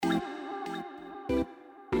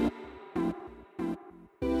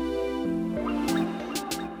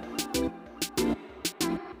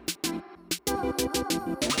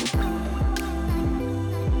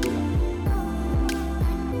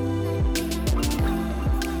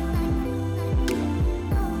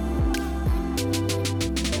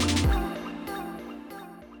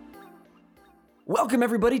Welcome,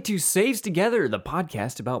 everybody, to Saves Together, the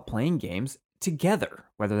podcast about playing games together,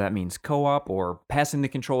 whether that means co-op or passing the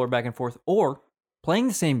controller back and forth or playing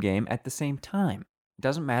the same game at the same time. It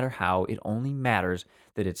doesn't matter how, it only matters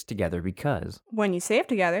that it's together because... When you save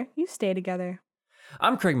together, you stay together.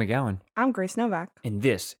 I'm Craig McGowan. I'm Grace Novak. And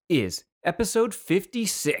this is episode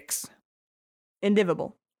 56.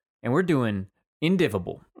 Indivable. And we're doing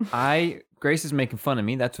Indivable. Grace is making fun of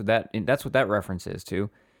me. That's what that reference is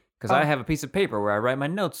too. Because I have a piece of paper where I write my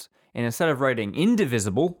notes, and instead of writing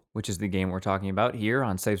Indivisible, which is the game we're talking about here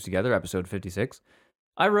on Saves Together, episode 56,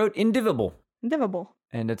 I wrote Indivable. Indivable.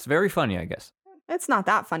 And it's very funny, I guess. It's not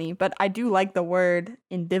that funny, but I do like the word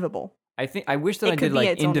indivable. I wish that I did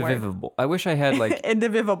like indivisible. I wish I had like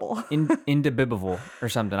indivisible. Indivisible or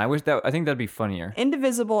something. I think that'd be funnier.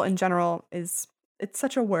 Indivisible in general it's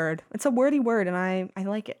such a word. It's a wordy word, and I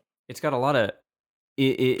like it. It's got a lot of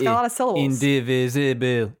it's got a lot of syllables.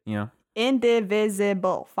 Indivisible, you know.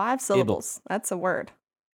 Indivisible. 5 syllables. That's a word.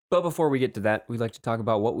 But before we get to that, we'd like to talk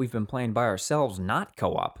about what we've been playing by ourselves, not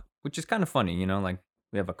co-op, which is kind of funny, you know, like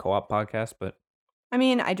we have a co-op podcast, but I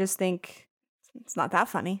mean, I just think it's not that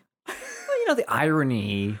funny. Well, you know, the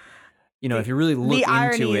irony, you know, if you really look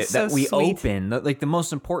into it, that we open, like the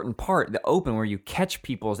most important part, the open where you catch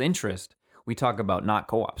people's interest, we talk about not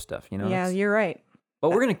co-op stuff, you know? Yeah, you're right. But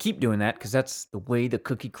we're going to keep doing that because that's the way the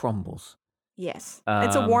cookie crumbles. Yes.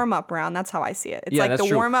 It's a warm-up round. That's how I see it. It's yeah, like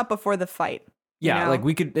the warm-up before the fight. Yeah, you know? like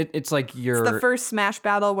we could, it's like it's the first Smash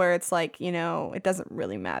battle where it's like, you know, it doesn't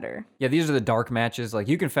really matter. Yeah, these are the dark matches. Like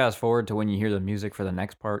you can fast forward to when you hear the music for the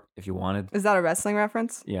next part if you wanted. Is that a wrestling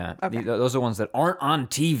reference? Yeah. Okay. Those are ones that aren't on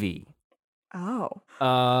TV. Oh.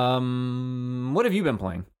 What have you been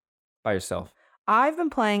playing by yourself? I've been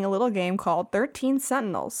playing a little game called 13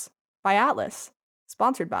 Sentinels by Atlas.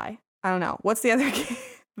 Sponsored by, I don't know. What's the other game?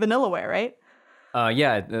 Vanillaware, right?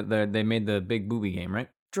 Yeah, they made the big booby game, right?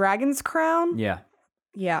 Dragon's Crown? Yeah.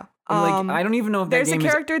 Yeah. Like, I don't even know if that there's game a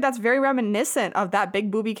character that's very reminiscent of that big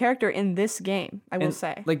booby character in this game, I will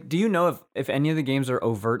say. Like, do you know if any of the games are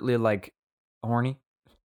overtly, like, horny?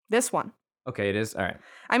 This one. Okay, it is? All right.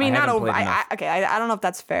 I mean, not over. I don't know if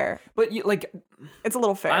that's fair. But, it's a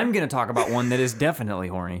little fair. I'm going to talk about one that is definitely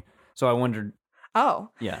horny. So I wondered. Oh.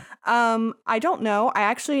 Yeah. I don't know. I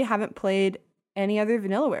actually haven't played any other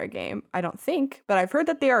Vanillaware game, I don't think, but I've heard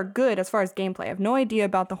that they are good as far as gameplay. I have no idea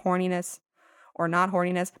about the horniness or not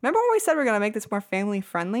horniness. Remember when we said we're going to make this more family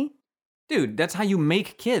friendly? Dude, that's how you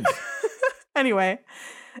make kids. Anyway,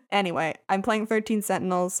 I'm playing 13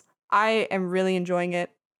 Sentinels. I am really enjoying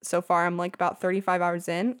it so far. I'm like about 35 hours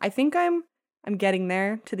in. I think I'm getting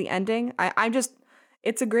there to the ending.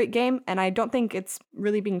 It's a great game, and I don't think it's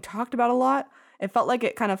really being talked about a lot. It felt like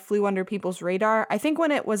it kind of flew under people's radar. I think when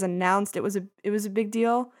it was announced, it was a big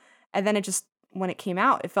deal, and then when it came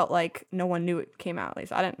out, it felt like no one knew it came out. At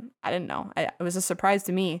least I didn't know. It was a surprise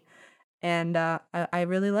to me, and I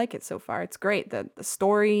really like it so far. It's great. The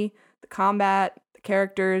story, the combat, the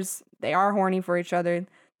characters, they are horny for each other.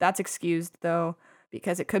 That's excused though,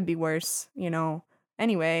 because it could be worse, you know.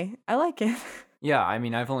 Anyway, I like it. Yeah, I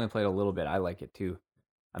mean, I've only played a little bit. I like it too.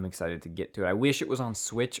 I'm excited to get to it. I wish it was on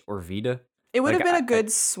Switch or Vita. It would have been a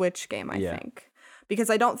good Switch game, I think. Because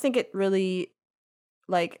I don't think it really,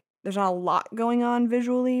 there's not a lot going on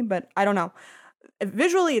visually, but I don't know.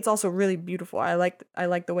 Visually, it's also really beautiful. I like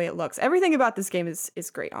the way it looks. Everything about this game is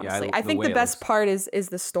great, honestly. Yeah, I think the best part is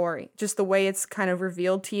the story. Just the way it's kind of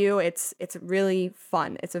revealed to you. It's really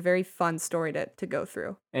fun. It's a very fun story to go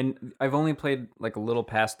through. And I've only played like a little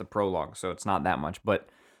past the prologue, so it's not that much, but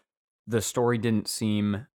the story didn't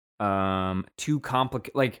seem too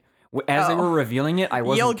complicated. Like, as they were revealing it, I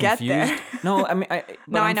wasn't confused. You'll get there. No, I mean, I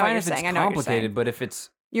know what you're saying. It's complicated, but if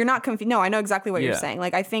it's... You're not confused. No, I know exactly what you're saying.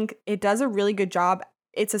 Like, I think it does a really good job.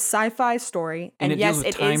 It's a sci-fi story, and yes,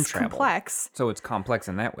 it is complex. So it's complex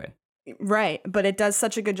in that way. Right, but it does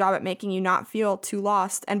such a good job at making you not feel too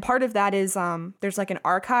lost. And part of that is there's like an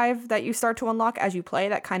archive that you start to unlock as you play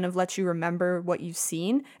that kind of lets you remember what you've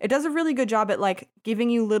seen. It does a really good job at like giving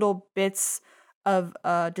you little bits of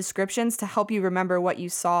descriptions to help you remember what you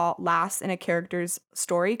saw last in a character's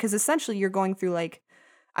story, because essentially you're going through like,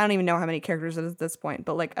 I don't even know how many characters it is at this point,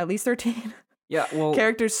 but like at least 13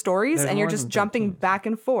 characters' stories, and you're just jumping back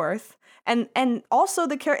and forth. And also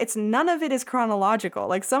it's none of it is chronological.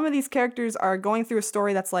 Like some of these characters are going through a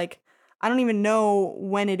story that's like, I don't even know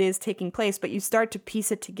when it is taking place, but you start to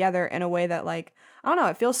piece it together in a way that like, I don't know,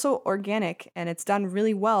 it feels so organic, and it's done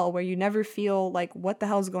really well where you never feel like what the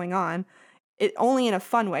hell's going on. It only in a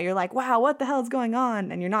fun way. You're like, wow, what the hell is going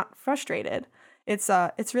on? And you're not frustrated. It's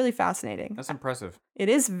really fascinating. That's impressive.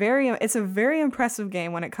 It's a very impressive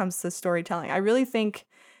game when it comes to storytelling. I really think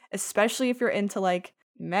especially if you're into like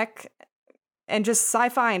mech and just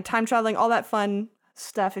sci-fi and time traveling, all that fun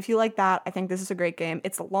stuff. If you like that, I think this is a great game.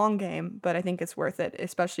 It's a long game, but I think it's worth it,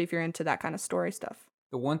 especially if you're into that kind of story stuff.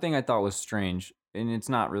 The one thing I thought was strange, and it's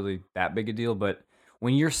not really that big a deal, but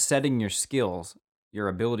when you're setting your skills, your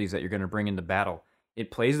abilities that you're going to bring into battle,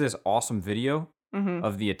 it plays this awesome video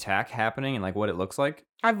of the attack happening and like what it looks like.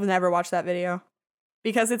 I've never watched that video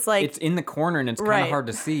because it's like it's in the corner and it's kind of hard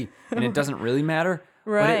to see, and it doesn't really matter.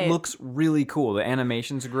 Right. But it looks really cool. The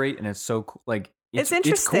animation's great, and it's so cool. Like it's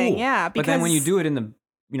interesting, cool. yeah. But then when you do it in the,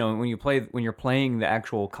 when you're playing the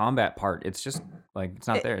actual combat part, it's just like it's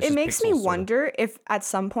not there. It's it just makes me pixels, wonder if at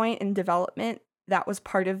some point in development that was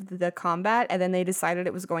part of the combat, and then they decided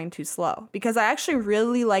it was going too slow. Because I actually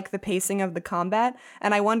really like the pacing of the combat,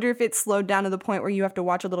 and I wonder if it slowed down to the point where you have to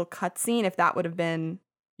watch a little cutscene. If that would have been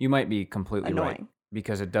You might be completely annoying. right.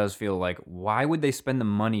 Because it does feel like, why would they spend the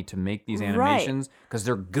money to make these animations? Because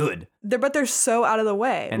they're good. But they're so out of the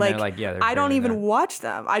way. And like, they're like, yeah, they're I don't barely even there. watch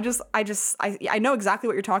them. I know exactly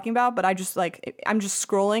what you're talking about, but I'm just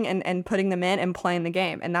scrolling and putting them in and playing the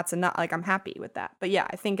game, and that's enough. Like, I'm happy with that. But yeah,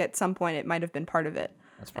 I think at some point it might have been part of it.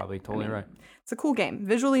 That's probably totally right. It's a cool game.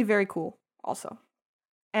 Visually very cool also.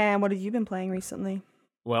 And what have you been playing recently?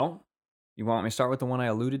 Well, you want me to start with the one I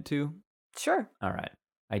alluded to? Sure. All right.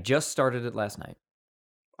 I just started it last night.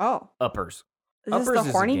 Oh. Uppers. Is Uppers this is the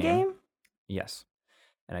a horny game. game? Yes.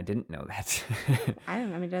 And I didn't know that. I don't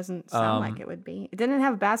know. I mean, it doesn't sound like it would be. It didn't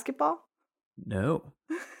have basketball? No.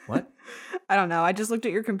 What? I don't know. I just looked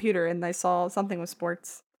at your computer and I saw something with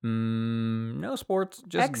sports. No sports.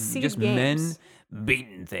 Just Games. men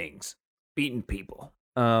beating things. Beating people.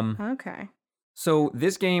 Okay. So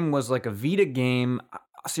this game was like a Vita game.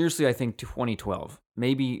 Seriously, I think 2012.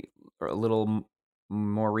 Maybe a little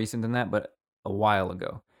more recent than that, but a while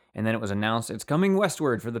ago. And then it was announced it's coming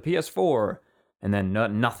westward for the PS4. And then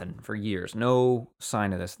nothing for years. No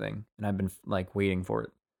sign of this thing. And I've been like waiting for it.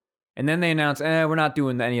 And then they announced, we're not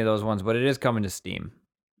doing any of those ones, but it is coming to Steam.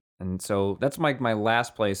 And so that's my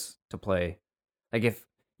last place to play. Like if,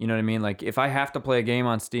 you know what I mean? Like if I have to play a game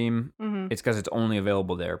on Steam, it's because it's only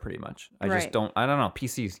available there pretty much. I don't know,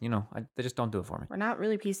 PCs, they just don't do it for me. We're not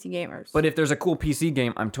really PC gamers. But if there's a cool PC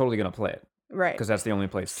game, I'm totally going to play it. Right. Because that's the only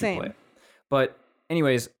place Same. to play it. But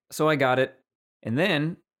anyways, so I got it. And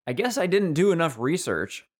then I guess I didn't do enough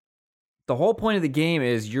research. The whole point of the game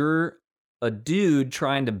is you're a dude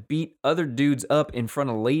trying to beat other dudes up in front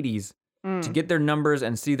of ladies to get their numbers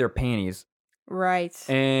and see their panties. Right.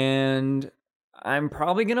 And I'm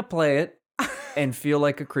probably going to play it and feel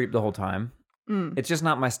like a creep the whole time. It's just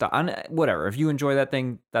not my style. Whatever. If you enjoy that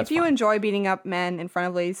thing, that's fine. If you fine. enjoy beating up men in front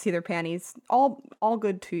of ladies, see their panties, all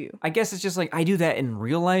good to you. I guess it's just like I do that in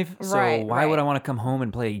real life. So why would I want to come home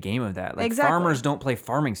and play a game of that? Like exactly. Farmers don't play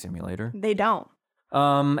Farming Simulator. They don't.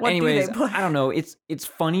 Anyways, I don't know. It's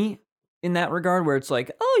funny in that regard where it's like,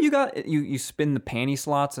 oh, you spin the panty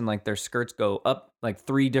slots and like their skirts go up, like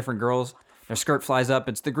 3 different girls. Their skirt flies up.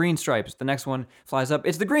 It's the green stripes. The next one flies up.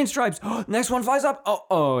 It's the green stripes. Next one flies up.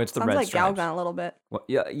 Oh, it's the red stripes. Sounds like Galgun a little bit. Well,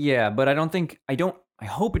 yeah, but I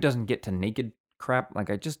hope it doesn't get to naked crap. Like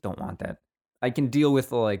I just don't want that. I can deal with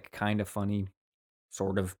the like kind of funny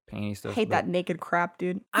sort of panty stuff. I hate that naked crap,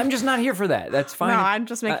 dude. I'm just not here for that. That's fine. No, I'm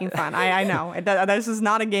just making fun. I know. This is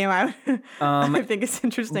not a game I think it's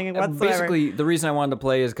interesting whatsoever. Basically, the reason I wanted to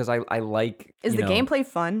play is because I like... Is the gameplay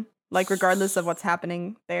fun? Like, regardless of what's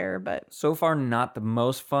happening there, but... So far, not the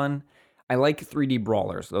most fun. I like 3D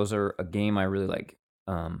brawlers. Those are a game I really like.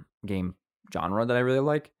 Game genre that I really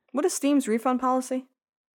like. What is Steam's refund policy?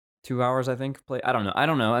 2 hours, I think. Play. I don't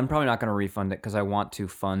know. I'm probably not going to refund it because I want to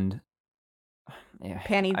fund... Yeah,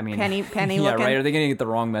 penny yeah, looking. right. Are they going to get the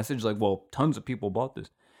wrong message? Like, well, tons of people bought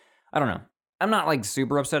this. I don't know. I'm not like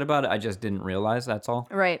super upset about it. I just didn't realize. That's all.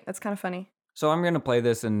 Right. That's kind of funny. So I'm going to play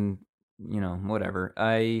this and, whatever.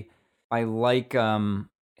 I like,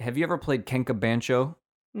 have you ever played Kenka Bancho?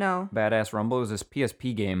 No. Badass Rumble? It was this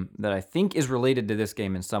PSP game that I think is related to this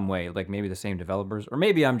game in some way. Like maybe the same developers, or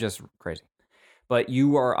maybe I'm just crazy. But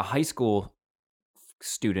you are a high school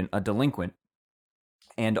student, a delinquent,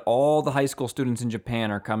 and all the high school students in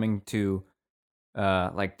Japan are coming to,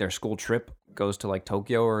 like their school trip goes to like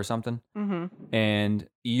Tokyo or something. Mm-hmm. And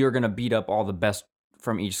you're going to beat up all the best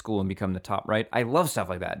from each school and become the top, right? I love stuff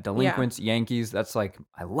like that. Delinquents, Yankees, that's like,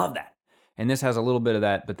 I love that. And this has a little bit of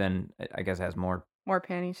that, but then I guess it has more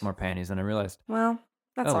panties. More panties than I realized. Well,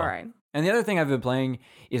 that's all right. And the other thing I've been playing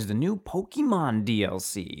is the new Pokemon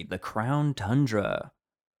DLC, the Crown Tundra.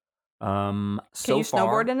 Can you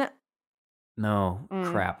snowboard in it? No,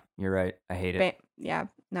 crap. You're right. I hate it. Yeah,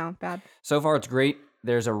 no, bad. So far, it's great.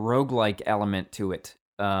 There's a roguelike element to it.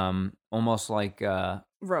 Almost like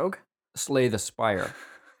Rogue. Slay the Spire,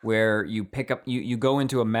 where you pick up, you go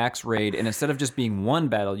into a max raid, and instead of just being one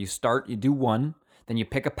battle, you do one, then you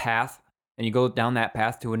pick a path, and you go down that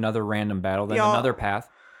path to another random battle, then another path.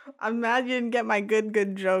 I'm mad you didn't get my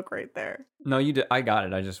good joke right there. No, you did. I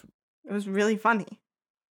got it. It was really funny.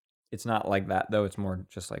 It's not like that, though. It's more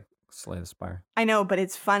just like Slay the Spire. I know, but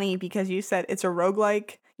it's funny because you said it's a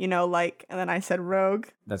roguelike, and then I said rogue.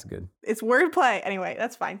 That's good. It's wordplay. Anyway,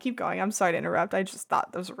 that's fine. Keep going. I'm sorry to interrupt. I just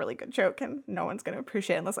thought that was a really good joke, and no one's going to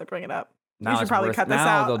appreciate it unless I bring it up. You should probably cut this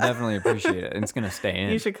out. Now they'll definitely appreciate it. And it's going to stay in.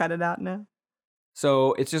 You should cut it out now.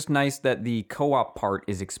 So it's just nice that the co-op part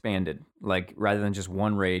is expanded. Like, rather than just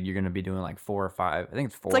one raid, you're going to be doing like 4 or 5. I think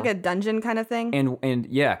it's 4. It's like a dungeon kind of thing. And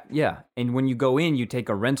yeah. And when you go in, you take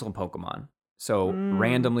a rental Pokemon. So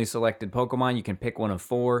randomly selected Pokemon, you can pick one of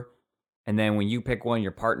 4. And then when you pick one,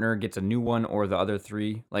 your partner gets a new one, or the other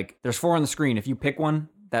 3. Like, there's 4 on the screen. If you pick one,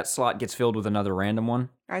 that slot gets filled with another random one.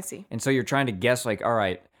 I see. And so you're trying to guess, like, all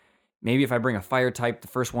right, maybe if I bring a fire type, the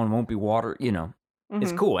first one won't be water,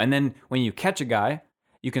 It's cool. And then when you catch a guy,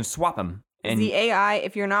 you can swap him. And the AI,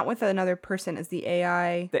 if you're not with another person, is the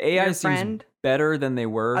AI the AI your seems friend? Better than they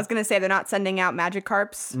were. I was going to say they're not sending out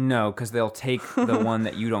Magikarps. No, because they'll take the one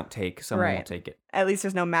that you don't take. Someone will take it. At least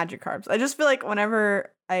there's no Magikarps. I just feel like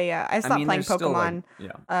whenever I stopped playing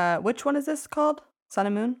Pokemon. Which one is this called? Sun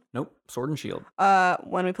and Moon? Nope. Sword and Shield.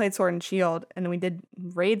 When we played Sword and Shield and we did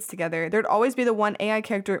raids together, there'd always be the one AI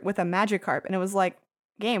character with a Magikarp. And it was like,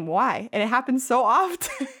 game, why? And it happens so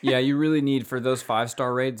often. Yeah, you really need, for those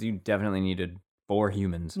 5-star raids, you definitely needed 4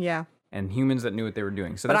 humans. Yeah. And humans that knew what they were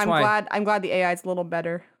doing. So but that's why I'm glad the AI is a little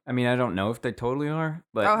better. I mean, I don't know if they totally are,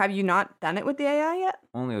 but have you not done it with the AI yet?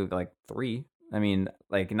 Only like 3. I mean,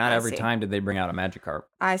 like, not every time did they bring out a Magikarp.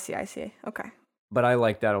 I see. Okay. But I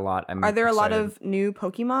like that a lot. Are there a lot of new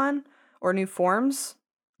Pokemon or new forms?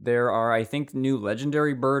 There are, I think, new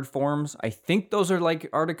legendary bird forms. I think those are like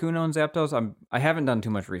Articuno and Zapdos. I haven't done too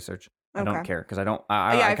much research. I don't care because I don't.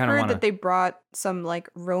 I've heard that they brought some like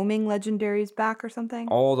roaming legendaries back or something.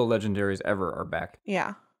 All the legendaries ever are back.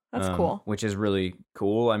 Yeah, that's cool. Which is really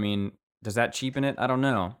cool. I mean, does that cheapen it? I don't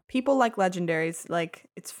know. People like legendaries. Like,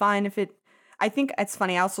 it's fine if it. I think it's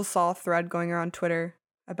funny. I also saw a thread going around Twitter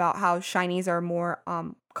about how shinies are more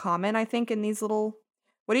common. I think in these little.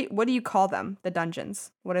 What do you call them? The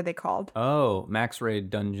dungeons. What are they called? Oh, max raid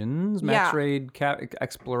dungeons, max raid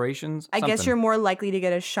explorations. I guess you're more likely to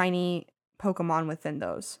get a shiny Pokemon within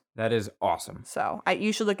those. That is awesome. So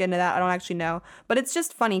you should look into that. I don't actually know, but it's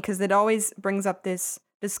just funny because it always brings up this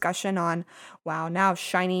discussion on, wow, now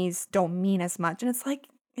shinies don't mean as much, and it's like,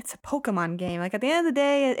 it's a Pokemon game. Like, at the end of the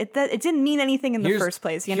day, it didn't mean anything in the first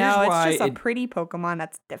place. It's just a pretty Pokemon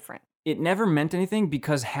that's different. It never meant anything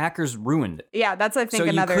because hackers ruined it. Yeah, that's, I think,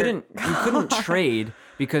 another. You couldn't trade,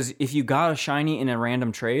 because if you got a shiny in a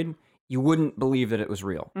random trade, you wouldn't believe that it was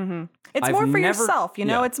real. Mm-hmm. It's more for yourself,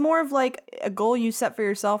 Yeah. It's more of like a goal you set for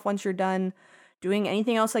yourself once you're done doing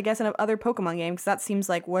anything else, I guess, in other Pokemon games. Because that seems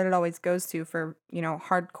like what it always goes to for,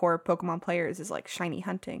 hardcore Pokemon players is like shiny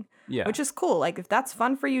hunting. Yeah. Which is cool. Like, if that's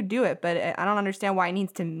fun for you, do it. But I don't understand why it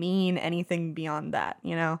needs to mean anything beyond that,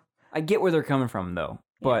 I get where they're coming from, though.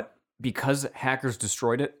 Yeah. But because hackers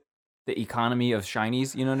destroyed it, the economy of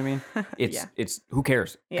shinies, you know what I mean? It's who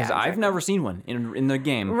cares? Because I've never seen one in the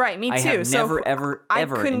game. Right, me too. I have never, ever, I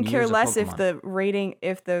couldn't care less if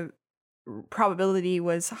the probability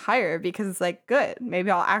was higher, because it's like, good, maybe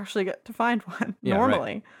I'll actually get to find one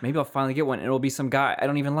normally. Right. Maybe I'll finally get one, and it'll be some guy I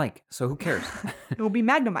don't even like, so who cares? It will be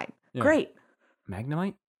Magnemite. Yeah. Great.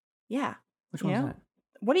 Magnemite? Yeah. Which one's that?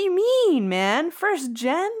 What do you mean, man? First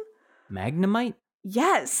gen? Magnemite?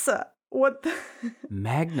 Yes. What the?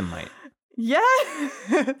 Magnemite. Yes.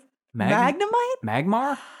 Magnemite?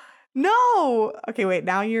 Magmar? No. Okay, wait.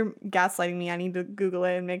 Now you're gaslighting me. I need to Google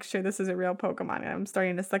it and make sure this is a real Pokemon. And I'm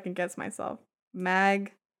starting to second guess myself.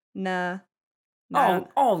 Magnemite.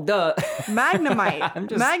 Oh, duh. Magnemite. I'm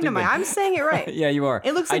just Magnemite. stupid. I'm saying it right. Yeah, you are.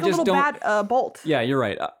 It looks like a little bad bolt. Yeah, you're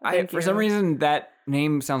right. For some reason, that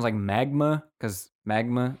name sounds like magma, because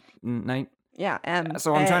magma night. Yeah,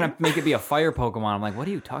 so I'm trying to make it be a fire Pokemon. I'm like, what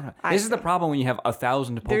are you talking about? This is the problem when you have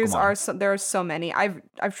 1,000 Pokemon. There are so many. I've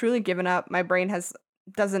truly given up. My brain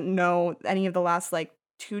doesn't know any of the last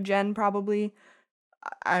 2 gen probably.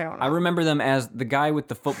 I don't know. I remember them as the guy with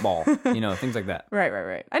the football, things like that.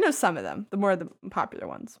 Right. I know some of them, the more the popular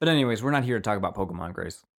ones. But anyways, we're not here to talk about Pokemon,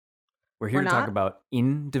 Grace. We're here to talk about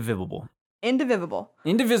Indivisible.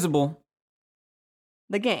 Indivisible.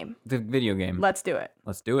 The game. The video game. Let's do it.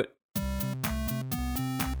 Let's do it.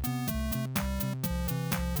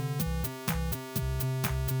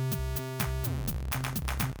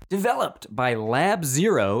 Developed by Lab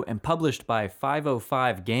Zero and published by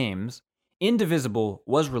 505 Games, Indivisible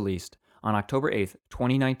was released on October 8th,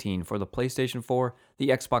 2019 for the PlayStation 4, the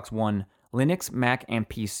Xbox One, Linux, Mac, and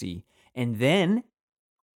PC. And then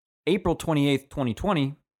April 28th,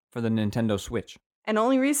 2020 for the Nintendo Switch. And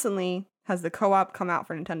only recently has the co-op come out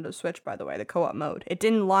for Nintendo Switch, by the way, the co-op mode. It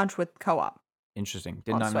didn't launch with co-op. Interesting.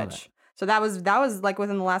 Did on not know Switch. that. So that was like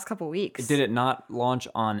within the last couple weeks. Did it not launch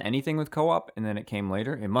on anything with co-op and then it came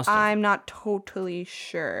later? It must have. I'm not totally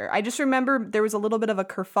sure. I just remember there was a little bit of a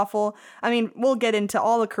kerfuffle. I mean, we'll get into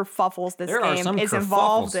all the kerfuffles this game is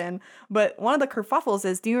involved in. But one of the kerfuffles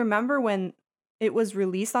is, do you remember when it was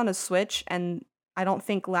released on a Switch and I don't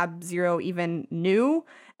think Lab Zero even knew,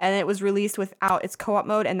 and it was released without its co-op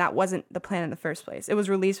mode, and that wasn't the plan in the first place. It was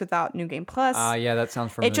released without New Game Plus. Yeah, that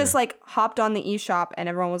sounds familiar. It just like hopped on the eShop, and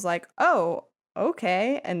everyone was like, "Oh,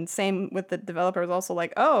 okay." And same with the developers, also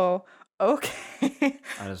like, "Oh, okay."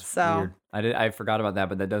 That is so weird. I forgot about that,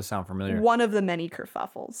 but that does sound familiar. One of the many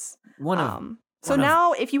kerfuffles. So one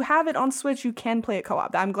now, if you have it on Switch, you can play it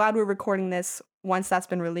co-op. I'm glad we're recording this once that's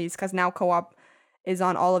been released, because now co-op is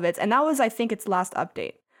on all of it, and that was, I think, its last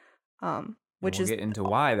update. Which we'll is get into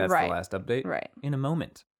why that's right, the last update right in a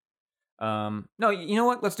moment. No, you know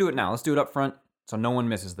what? Let's do it now. Let's do it up front so no one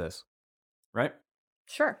misses this. Right?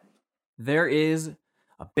 Sure. There is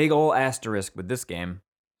a big ol' asterisk with this game.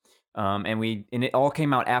 And it all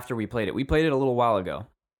came out after we played it. We played it a little while ago.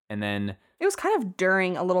 And then it was kind of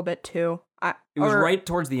during a little bit too. It was right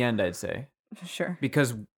towards the end, I'd say. Sure.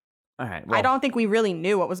 Because all right, well, I don't think we really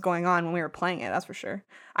knew what was going on when we were playing it. That's for sure.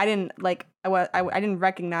 I didn't I didn't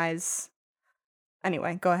recognize.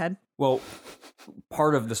 Anyway, go ahead. Well,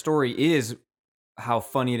 part of the story is how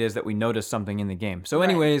funny it is that we noticed something in the game. So,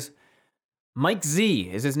 anyways, Mike Z,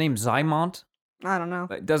 is his name Zymont? I don't know.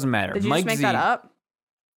 It doesn't matter. Did you Mike just make Z, that up?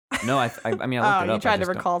 No, I mean I looked it up. You tried to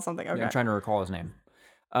recall something. Okay. I'm trying to recall his name.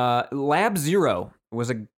 Lab Zero was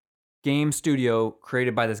a game studio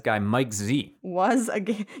created by this guy Mike Z. Was a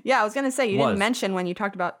game? Yeah, I was gonna say you didn't Was. mention when you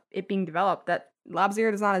talked about it being developed that Lab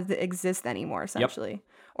Zero does not exist anymore, essentially. Yep.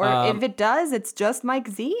 Or if it does, it's just Mike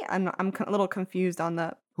Z. I'm a little confused on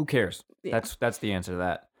the. Who cares? Yeah. That's the answer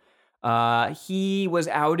to that. He was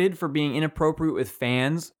outed for being inappropriate with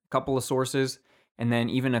fans. A couple of sources, and then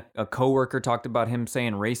even a coworker talked about him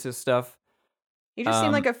saying racist stuff. He just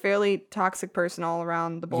seemed like a fairly toxic person all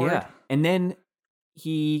around the board. Yeah, and then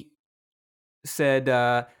he said,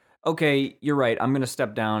 "Okay, you're right. I'm gonna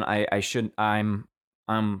step down. I should. I'm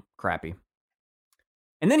crappy."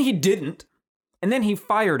 And then he didn't. And then he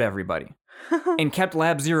fired everybody and kept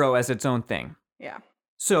Lab Zero as its own thing. Yeah.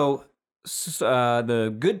 So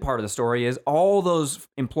the good part of the story is all those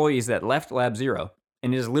employees that left Lab Zero,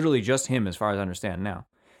 and it is literally just him as far as I understand now,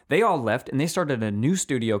 they all left and they started a new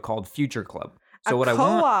studio called Future Club. So a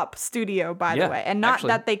co-op studio, by the way, and not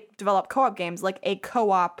that they develop co-op games, like a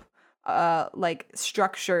co-op, like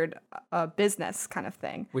structured business kind of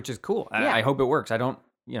thing. Which is cool. Yeah. I hope it works. I don't,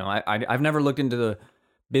 I've never looked into the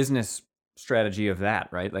business strategy of that,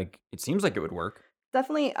 right? Like, it seems like it would work.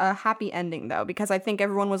 Definitely a happy ending, though, because I think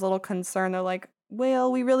everyone was a little concerned. They're like,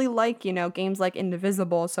 well, we really like, games like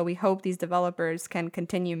Indivisible, so we hope these developers can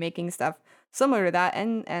continue making stuff similar to that,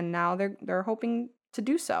 and now they're hoping to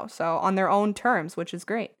do so on their own terms, which is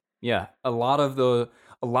great. Yeah, a lot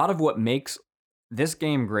of what makes this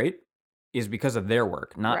game great is because of their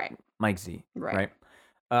work, not Mike Z. Right.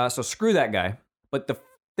 So screw that guy. But the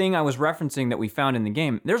thing I was referencing that we found in the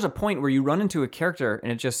game, there's a point where you run into a character and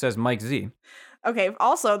it just says Mike Z. Okay,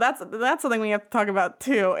 also that's something we have to talk about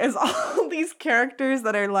too, is all these characters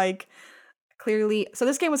that are like clearly. So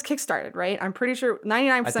this game was kickstarted, right? I'm pretty sure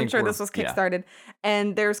 99% sure this was kickstarted,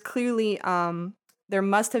 and there's clearly there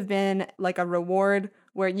must have been like a reward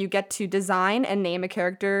where you get to design and name a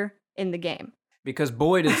character in the game. Because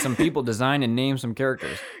boy, did some people design and name some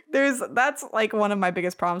characters. That's like one of my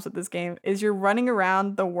biggest problems with this game is you're running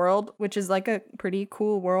around the world, which is like a pretty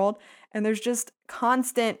cool world, and there's just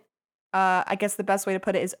constant. I guess the best way to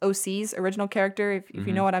put it is OCs, original character. If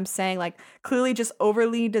you know what I'm saying, like clearly just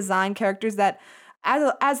overly designed characters that,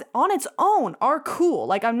 as on its own, are cool.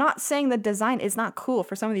 Like I'm not saying the design is not cool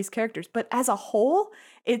for some of these characters, but as a whole,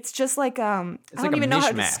 it's just like I don't even know how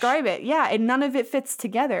to describe it. Yeah, and none of it fits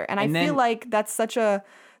together. And I feel like that's such a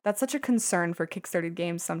concern for kickstarted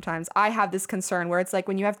games. Sometimes I have this concern where it's like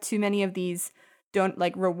when you have too many of these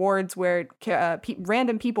rewards where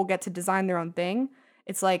random people get to design their own thing.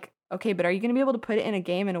 It's like, okay, but are you going to be able to put it in a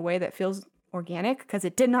game in a way that feels organic? Because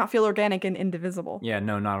it did not feel organic in Indivisible. Yeah,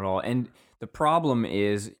 no, not at all. And the problem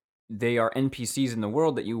is they are NPCs in the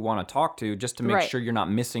world that you want to talk to just to make sure you're not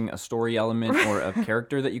missing a story element or a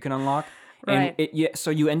character that you can unlock. Right. And so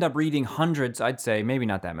you end up reading hundreds, I'd say, maybe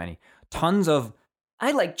not that many, tons of,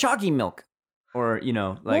 I like chalky milk. Or,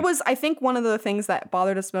 like. What was, I think one of the things that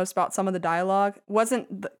bothered us most about some of the dialogue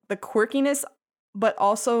wasn't the quirkiness, but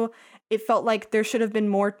also it felt like there should have been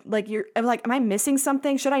more, like, I'm like, am I missing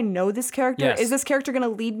something? Should I know this character? Yes. Is this character going to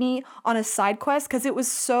lead me on a side quest? Because it was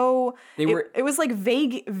so, it was like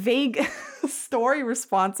vague story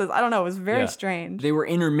responses. I don't know. It was very strange. They were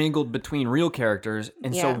intermingled between real characters.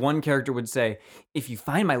 And so one character would say, if you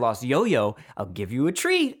find my lost yo-yo, I'll give you a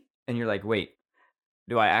treat. And you're like, wait,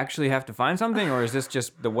 do I actually have to find something, or is this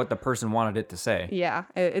just what the person wanted it to say? Yeah,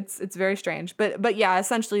 it's very strange. But yeah,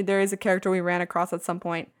 essentially there is a character we ran across at some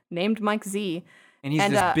point named Mike Z. And he's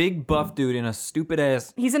this big buff dude in a stupid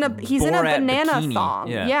ass. He's in a banana bikini. thong.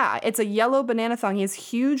 Yeah, it's a yellow banana thong. He has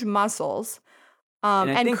huge muscles.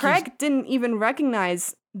 And Craig didn't even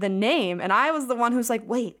recognize the name, and I was the one who's like,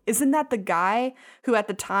 wait, isn't that the guy who at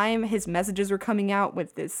the time his messages were coming out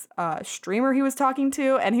with this streamer he was talking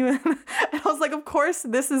to? And and I was like, of course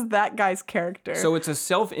this is that guy's character. So it's a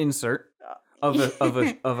self-insert of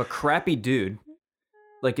a crappy dude,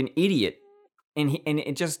 like an idiot. And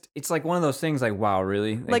it's like one of those things like, wow,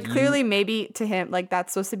 really? Like clearly maybe to him, like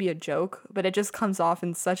that's supposed to be a joke, but it just comes off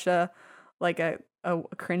in such a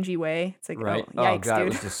cringy way. It's like, right. Oh, yikes, God, dude. it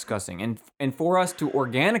was disgusting. And for us to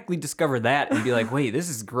organically discover that and be like, wait, this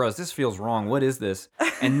is gross. This feels wrong. What is this?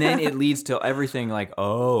 And then it leads to everything like,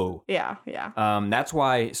 oh. Yeah. That's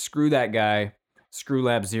why screw that guy, screw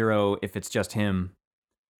Lab Zero if it's just him.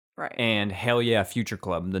 Right. And hell yeah, Future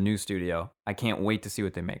Club, the new studio. I can't wait to see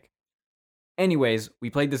what they make. Anyways,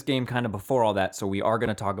 we played this game kind of before all that, so we are going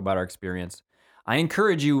to talk about our experience. I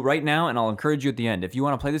encourage you right now, and I'll encourage you at the end. If you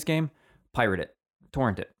want to play this game, pirate it.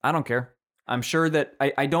 Torrent it. I don't care. I'm sure that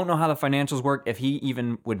I don't know how the financials work, if he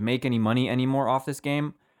even would make any money anymore off this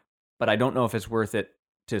game, but I don't know if it's worth it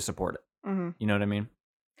to support it. Mm-hmm. You know what I mean?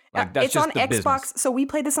 Like, that's it's just on Xbox, business. So we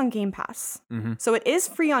played this on Game Pass. Mm-hmm. So it is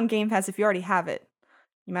free on Game Pass if you already have it.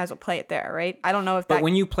 You might as well play it there, right? I don't know if But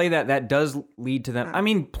when you play that does lead to them. I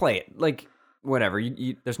mean, play it. Like, whatever.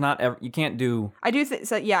 There's not ever, you can't do. I do think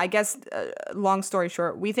so. Yeah, I guess. Long story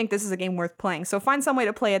short, we think this is a game worth playing. So find some way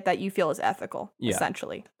to play it that you feel is ethical. Yeah.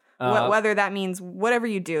 Essentially, whether that means whatever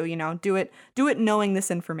you do, do it knowing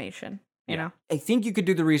this information. You know. I think you could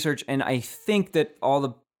do the research, and I think that all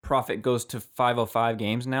the profit goes to 505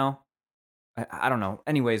 Games now. I don't know.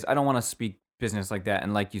 Anyways, I don't want to speak business like that.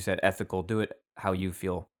 And like you said, ethical. Do it how you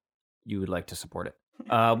feel you would like to support it.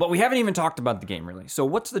 But we haven't even talked about the game really. So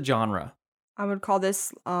what's the genre? I would call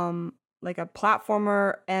this like a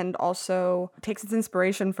platformer, and also takes its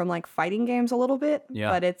inspiration from like fighting games a little bit.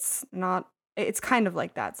 Yeah. But it's not. It's kind of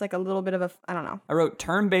like that. It's like a little bit of I don't know. I wrote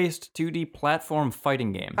turn-based 2D platform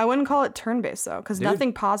fighting game. I wouldn't call it turn-based though, because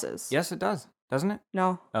nothing pauses. Yes, it does. Doesn't it?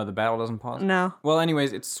 No. Oh, the battle doesn't pause? No. Well,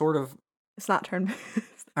 anyways, it's sort of. It's not turn-based.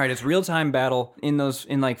 All right, it's real-time battle in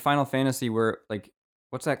like Final Fantasy where like,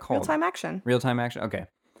 what's that called? Real-time action. Real-time action. Okay.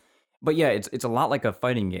 But yeah, it's a lot like a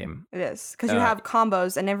fighting game. It is, because you have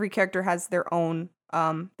combos, and every character has their own.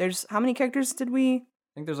 There's how many characters did we?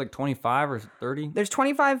 I think there's like 25 or 30. There's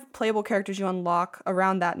 25 playable characters you unlock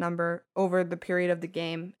around that number over the period of the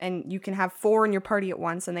game, and you can have 4 in your party at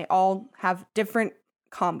once, and they all have different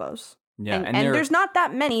combos. Yeah, and there's not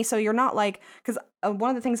that many, so you're not like, because one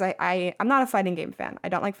of the things I'm not a fighting game fan. I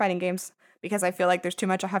don't like fighting games because I feel like there's too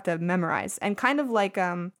much I have to memorize, and kind of like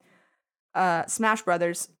Smash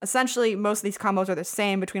Brothers, essentially most of these combos are the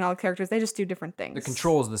same between all the characters. They just do different things. The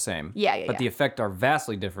control is the same. Yeah. But the effect are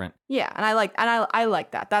vastly different. Yeah, and I like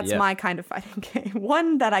that. That's my kind of fighting game.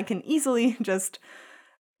 One that I can easily just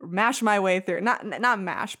mash my way through. Not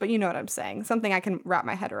mash, but you know what I'm saying. Something I can wrap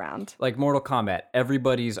my head around. Like Mortal Kombat,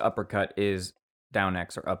 everybody's uppercut is down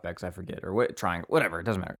X or up X, I forget, or triangle, whatever, it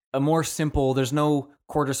doesn't matter. A more simple, there's no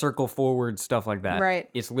quarter circle forward, stuff like that. Right.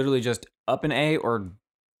 It's literally just up and A or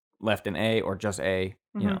left and A or just A,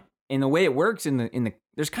 you know. And the way it works in the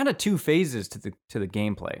there's kind of 2 phases to the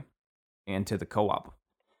gameplay and to the co-op,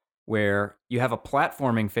 where you have a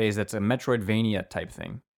platforming phase that's a Metroidvania type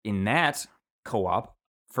thing. In that co-op,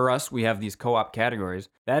 for us, we have these co-op categories.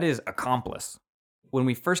 That is Accomplice. When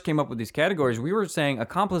we first came up with these categories, we were saying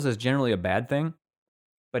Accomplice is generally a bad thing,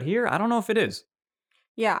 but here, I don't know if it is.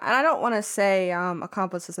 Yeah, and I don't want to say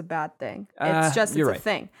Accomplice is a bad thing. It's just a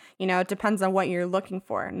thing. It depends on what you're looking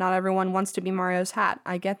for. Not everyone wants to be Mario's hat.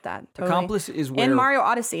 I get that. Totally. Accomplice is where... In Mario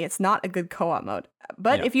Odyssey, it's not a good co-op mode.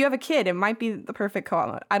 But if you have a kid, it might be the perfect co-op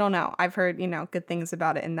mode. I don't know. I've heard, good things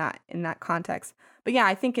about it in that context. But yeah,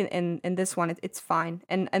 I think in this one, it's fine.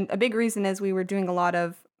 And a big reason is we were doing a lot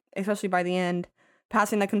of, especially by the end,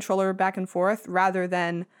 passing the controller back and forth rather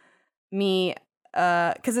than me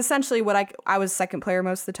because essentially what I was second player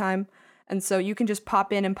most of the time. And so you can just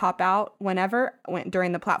pop in and pop out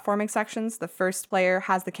during the platforming sections. The first player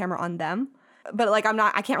has the camera on them. But like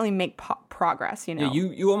I can't really make progress, you know?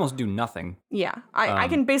 Yeah, you almost do nothing. Yeah, I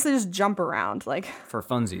can basically just jump around like for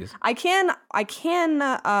funsies. I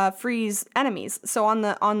can freeze enemies. So on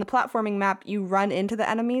the platforming map, you run into the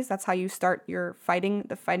enemies. That's how you start the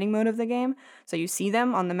fighting mode of the game. So you see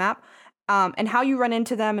them on the map. And how you run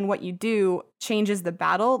into them and what you do changes the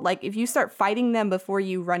battle. Like if you start fighting them before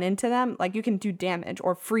you run into them, like you can do damage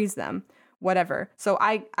or freeze them, whatever. So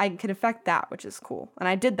I can affect that, which is cool. And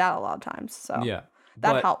I did that a lot of times. So yeah,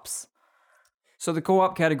 that helps. So the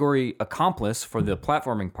co-op category accomplice for the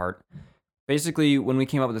platforming part, basically when we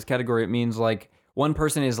came up with this category, it means like one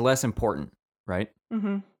person is less important, right?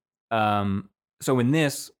 Mm-hmm. So in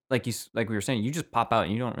this, like we were saying, you just pop out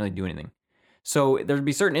and you don't really do anything. So there'd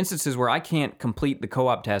be certain instances where I can't complete the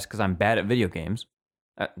co-op task because I'm bad at video games.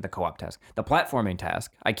 The platforming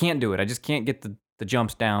task. I can't do it. I just can't get the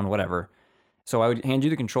jumps down, whatever. So I would hand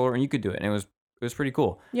you the controller and you could do it. And it was pretty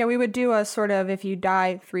cool. Yeah, we would do a sort of if you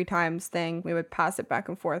die 3 times thing. We would pass it back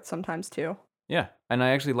and forth sometimes too. Yeah, and I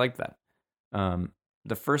actually liked that.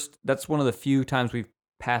 That's one of the few times we've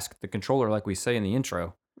passed the controller like we say in the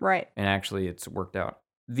intro. Right. And actually it's worked out.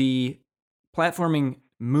 The platforming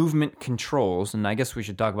movement controls, and I guess we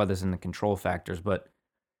should talk about this in the control factors, but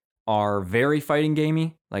are very fighting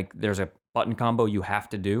gamey. Like there's a button combo you have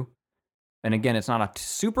to do. And again, it's not a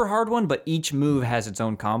super hard one, but each move has its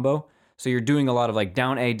own combo. So you're doing a lot of like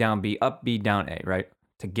down A, down B, up B, down A, right?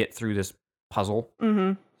 To get through this puzzle.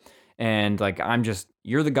 Mm-hmm. And like,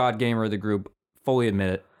 you're the god gamer of the group, fully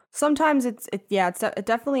admit it. Sometimes it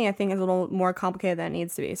definitely, I think, is a little more complicated than it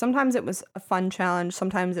needs to be. Sometimes it was a fun challenge.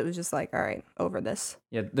 Sometimes it was just like, all right, over this.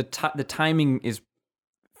 Yeah, the timing is,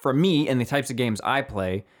 for me, and the types of games I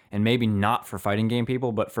play, and maybe not for fighting game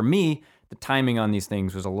people, but for me, the timing on these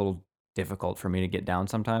things was a little difficult for me to get down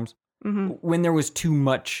sometimes. Mm-hmm. When there was too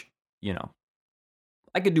much,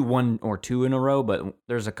 I could do 1 or 2 in a row, but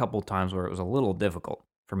there's a couple times where it was a little difficult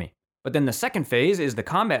for me. But then the second phase is the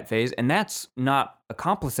combat phase, and that's not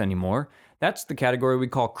accomplice anymore. That's the category we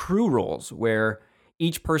call crew roles, where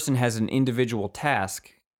each person has an individual task.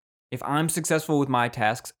 If I'm successful with my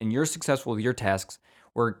tasks and you're successful with your tasks,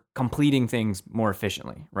 we're completing things more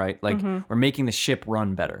efficiently, right? Like we're making the ship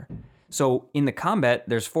run better. So in the combat,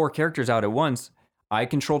 there's 4 characters out at once. I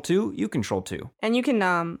control 2, you control 2. And you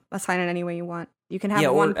can assign it any way you want. You can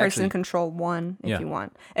have one person control 1 if you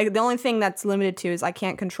want. The only thing that's limited to is I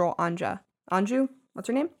can't control Anja. Anju? What's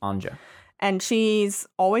her name? Anja. And she's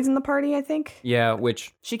always in the party, I think. Yeah,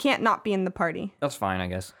 which... She can't not be in the party. That's fine, I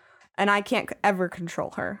guess. And I can't ever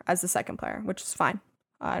control her as the second player, which is fine.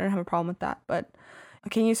 I don't have a problem with that. But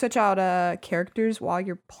can you switch out characters while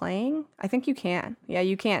you're playing? I think you can. Yeah,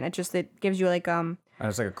 you can. It gives you like...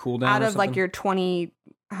 It's like a cooldown out or of something? like your 20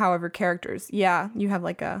 however characters. Yeah, you have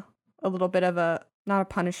like a little bit of not a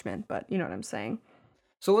punishment, but you know what I'm saying.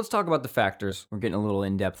 So let's talk about the factors. We're getting a little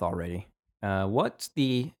in-depth already. What's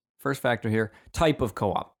the first factor here? Type of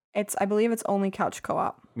co-op. I believe it's only couch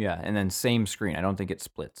co-op. Yeah, and then same screen. I don't think it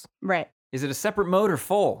splits. Right. Is it a separate mode or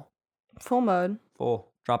full? Full mode.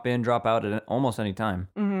 Full. Drop in, drop out at almost any time.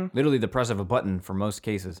 Mm-hmm. Literally the press of a button for most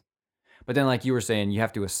cases. But then like you were saying, you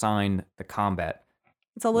have to assign the combat.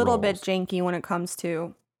 It's a little bit janky when it comes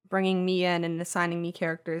to bringing me in and assigning me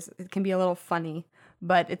characters. It can be a little funny,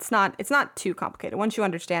 but it's not too complicated. Once you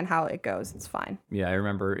understand how it goes, it's fine. Yeah, I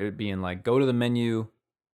remember it being like, go to the menu,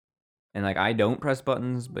 and like, I don't press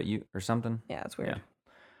buttons, but you, or something. Yeah, it's weird.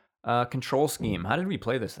 Yeah. Control scheme. How did we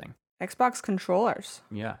play this thing? Xbox controllers.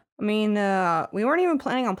 Yeah. I mean, we weren't even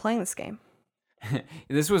planning on playing this game.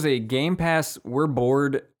 This was a Game Pass, we're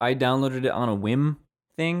bored, I downloaded it on a whim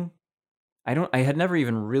thing. I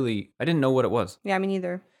didn't know what it was. Yeah, me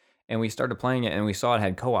neither. And we started playing it and we saw it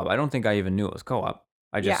had co-op. I don't think I even knew it was co-op.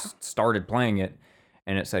 I just started playing it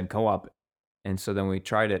and it said co-op. And so then we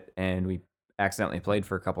tried it and we accidentally played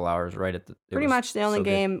for a couple hours right at the... Pretty much the only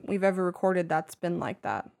game we've ever recorded that's been like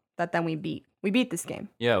that then we beat. We beat this game.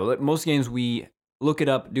 Yeah, well, most games we look it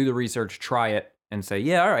up, do the research, try it, and say,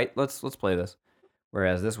 yeah, all right, let's play this.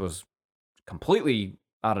 Whereas this was completely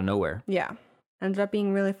out of nowhere. Yeah. Ended up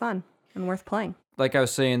being really fun and worth playing. Like I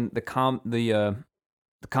was saying, the combos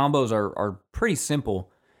are pretty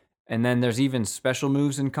simple, and then there's even special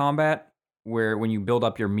moves in combat where when you build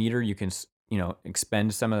up your meter, you can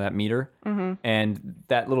expend some of that meter, and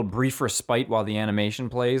that little brief respite while the animation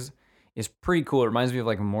plays is pretty cool. It reminds me of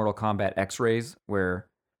like Mortal Kombat X-Rays, where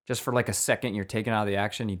just for like a second you're taken out of the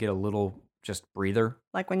action, you get a little just breather.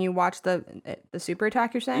 Like when you watch the super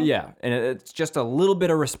attack, you're saying? Yeah, and it's just a little bit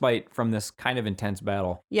of respite from this kind of intense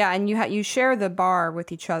battle. Yeah, and you share the bar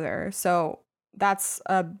with each other, so that's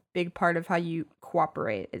a big part of how you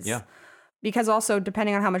cooperate. Yeah. Because also,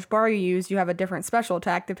 depending on how much bar you use, you have a different special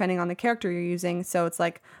attack depending on the character you're using. So it's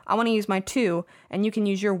like, I want to use my 2, and you can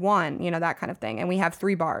use your 1, that kind of thing. And we have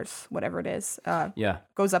 3 bars, whatever it is. Yeah.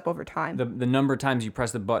 Goes up over time. The number of times you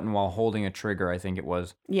press the button while holding a trigger, I think it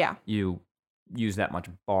was. Yeah. You use that much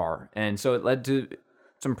bar. And so it led to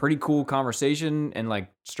some pretty cool conversation and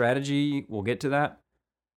like strategy. We'll get to that.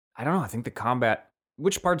 I don't know. I think the combat...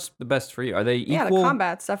 Which part's the best for you? Are they equal? Yeah, the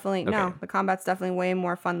combat's definitely Okay. the combat's definitely way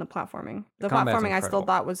more fun than platforming. The combat's platforming I still incredible.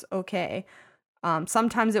 thought was okay.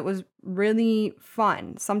 Sometimes it was really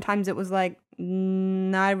fun. Sometimes it was like,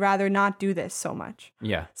 I'd rather not do this so much.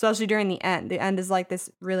 Yeah. Especially during the end. The end is like this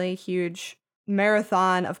really huge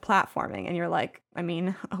marathon of platforming, and you're like, I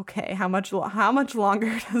mean, okay, how much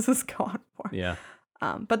longer does this go on for? Yeah.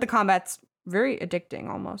 But the combat's very addicting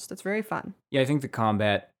almost. It's very fun. Yeah, I think the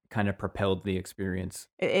combat kind of propelled the experience.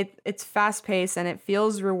 It's fast paced and it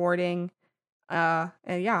feels rewarding. And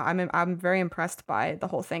yeah, I'm very impressed by the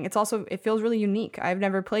whole thing. It feels really unique. I've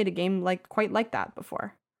never played a game quite like that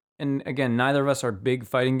before. And again, neither of us are big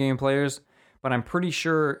fighting game players, but I'm pretty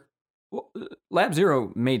sure Lab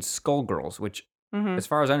Zero made Skullgirls, which, as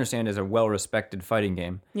far as I understand, is a well-respected fighting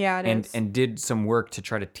game. Yeah, it is. And did some work to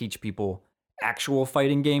try to teach people actual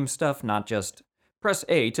fighting game stuff, not just press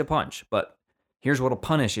A to punch, but here's what a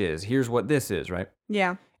punish is. Here's what this is, right?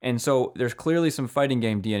 Yeah. And so there's clearly some fighting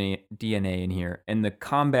game DNA in here, and the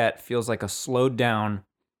combat feels like a slowed down.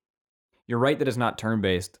 You're right that it's not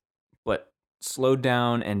turn-based, but slowed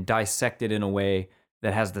down and dissected in a way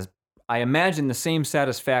that has this, I imagine, the same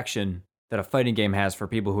satisfaction that a fighting game has for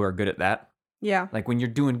people who are good at that. Yeah. Like when you're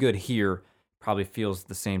doing good here, probably feels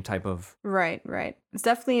the same type of... Right. It's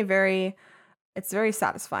definitely it's very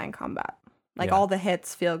satisfying combat. Like Yeah. all the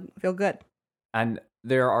hits feel good. And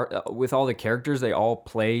there are, with all the characters, they all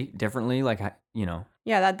play differently. Like,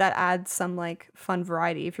 Yeah, that adds some like fun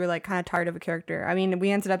variety if you're like kind of tired of a character. I mean,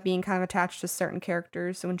 we ended up being kind of attached to certain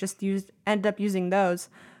characters and ended up using those.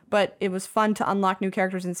 But it was fun to unlock new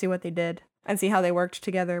characters and see what they did and see how they worked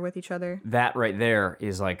together with each other. that right there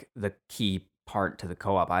is like the key part to the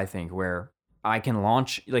co-op, I think, where I can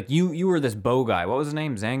launch, like you were this bow guy. What was his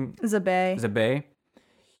name? Zabay.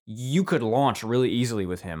 You could launch really easily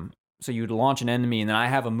with him. So you'd launch an enemy, and then I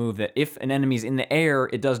have a move that if an enemy's in the air,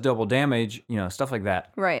 it does double damage, stuff like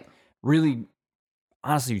that. Right. Really,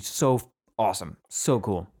 honestly, so awesome. So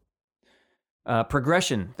cool.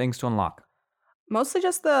 Progression, things to unlock. Mostly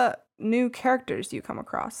just the new characters you come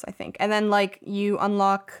across, I think. And then like you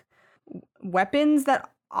unlock weapons that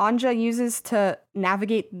Anja uses to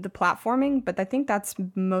navigate the platforming, but I think that's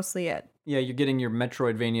mostly it. Yeah, you're getting your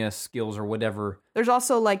Metroidvania skills or whatever. There's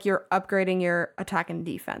also like you're upgrading your attack and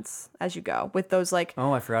defense as you go with those like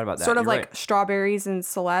Oh, I forgot about that. sort of You're like right. strawberries and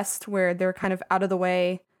Celeste, where they're kind of out of the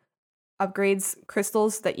way upgrades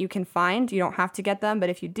crystals that you can find. You don't have to get them, but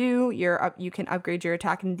if you do, you can upgrade your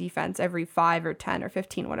attack and defense every 5 or 10 or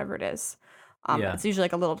 15, whatever it is. Yeah. It's usually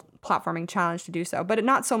like a little platforming challenge to do so, but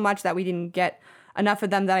not so much that we didn't get enough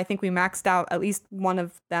of them that I think we maxed out at least one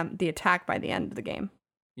of them, the attack, by the end of the game.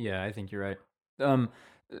 Yeah, I think you're right.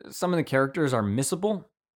 Some of the characters are missable,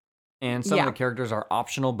 and some of Yeah. the characters are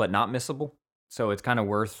optional but not missable. So it's kind of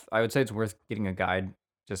I would say it's worth getting a guide.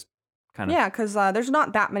 Just kind of. Yeah, because there's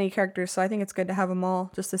not that many characters, so I think it's good to have them all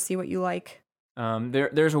just to see what you like.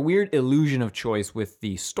 There's a weird illusion of choice with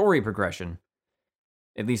the story progression.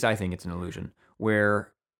 At least I think it's an illusion,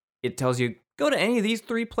 where it tells you, go to any of these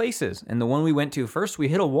 3 places. And the one we went to first, we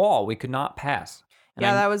hit a wall we could not pass. And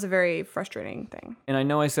Yeah, that was a very frustrating thing. And I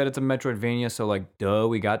know I said it's a Metroidvania, so like, duh,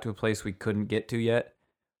 we got to a place we couldn't get to yet.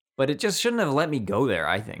 But it just shouldn't have let me go there,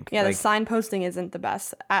 I think. Yeah, Like, the signposting isn't the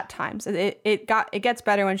best at times. It gets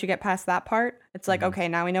better once you get past that part. It's like, okay,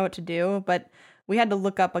 now we know what to do, but we had to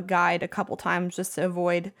look up a guide a couple times just to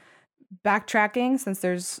avoid backtracking since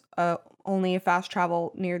there's only a fast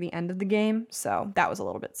travel near the end of the game. So that was a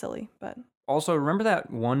little bit silly, but Also, remember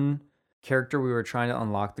that one character we were trying to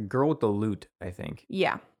unlock, the girl with the lute, I think.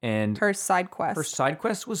 yeah, And her side quest. her side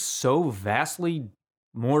quest was so vastly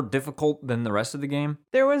more difficult than the rest of the game.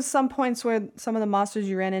 There was some points where some of the monsters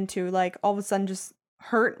you ran into, like, all of a sudden just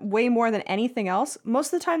hurt way more than anything else.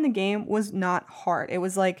 Most of the time, the game was not hard. It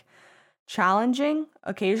was, like, challenging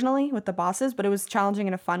occasionally with the bosses, but it was challenging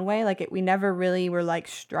in a fun way. Like, we never really were, like,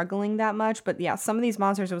 struggling that much. But, yeah, some of these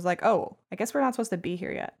monsters, it was like, oh, I guess we're not supposed to be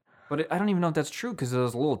here yet. But I don't even know if that's true, because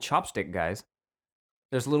those little chopstick guys,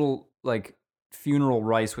 there's little, like, funeral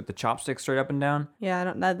rice with the chopsticks straight up and down. Yeah, I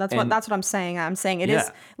don't, that's And- what I'm saying. I'm saying it is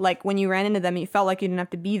Yeah. like when you ran into them, you felt like you didn't have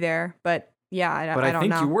to be there. But yeah, I But I don't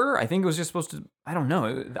think know. you were. I think it was just supposed to. I don't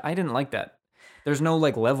know. I didn't like that. There's no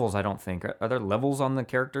like levels. I don't think. Are there levels on the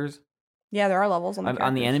characters? Yeah, there are levels on the On the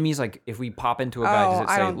characters. enemies, like if we pop into a guy, does it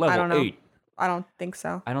I say don't level know. 8? I don't think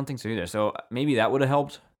so. I don't think so either. So maybe that would have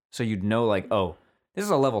helped. So you'd know, like, oh, this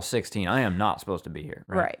is a level 16. I am not supposed to be here.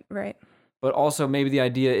 Right. But also, maybe the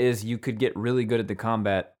idea is you could get really good at the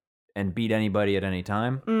combat and beat anybody at any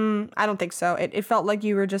time. I don't think so. It felt like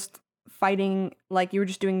you were just fighting, like you were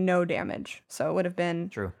just doing no damage. So it would have been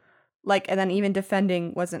True. like, and then even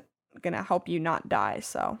defending wasn't gonna help you not die.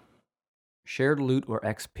 So Shared loot or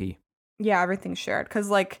XP? yeah, everything's shared because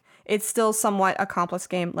like it's still somewhat a complex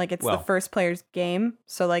game. Like it's Well- the first player's game,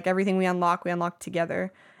 so like everything we unlock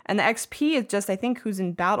together. And the XP is just I think who's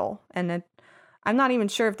in battle, and I'm not even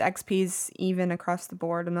sure if the XP is even across the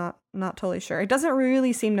board. I'm not totally sure. It doesn't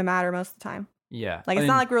really seem to matter most of the time. Yeah. Like I it's mean,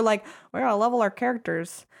 not like we're like gotta level our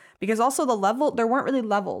characters because also there weren't really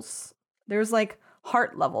levels. There's like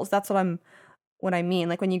heart levels. That's what I mean.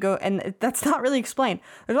 Like when you go and that's not really explained.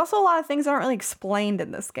 There's also a lot of things that aren't really explained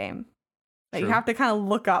in this game. Like you True. have to kind of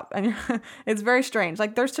look up and it's very strange.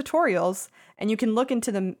 Like there's tutorials and you can look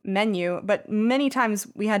into the menu, but many times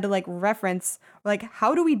we had to like reference like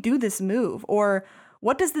how do we do this move or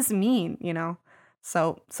what does this mean, you know?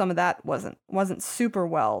 So some of that wasn't super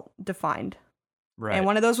well defined. right. And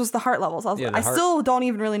one of those was the heart levels. Yeah, the I heart- still don't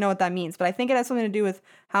even really know what that means, but I think it has something to do with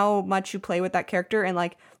how much you play with that character and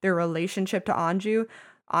like their relationship to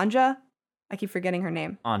Anja. I keep forgetting her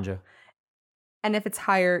name. Anja. And if it's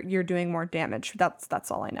higher, you're doing more damage. That's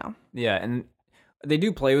all I know. Yeah, and they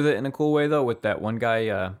do play with it in a cool way though. With that one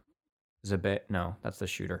guy, Zabe. No, that's the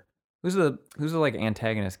shooter. Who's the like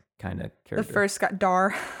antagonist kind of character? The first guy,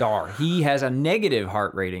 Dar. Dar. He has a negative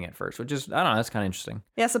heart rating at first, which is I don't know. That's kind of interesting.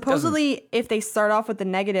 Yeah, supposedly if they start off with the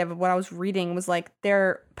negative, what I was reading was like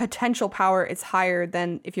their potential power is higher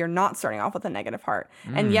than if you're not starting off with a negative heart.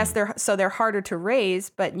 And yes, they're harder to raise,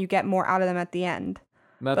 but you get more out of them at the end.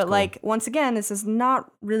 That's But cool. like once again, this is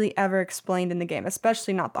not really ever explained in the game,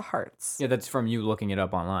 especially not the hearts. Yeah, that's from you looking it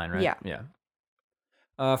up online, right? Yeah.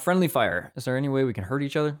 Yeah. Friendly fire. Is there any way we can hurt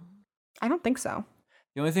each other? I don't think so.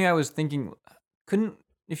 The only thing I was thinking,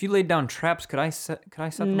 if you laid down traps, could I set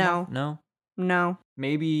them No. off? No. No,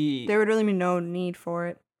 Maybe. there would really be no need for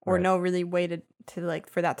it, or Right. no really way to like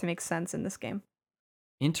for that to make sense in this game.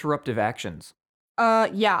 Interruptive actions.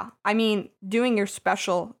 Yeah. I mean, doing your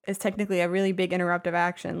special is technically a really big interruptive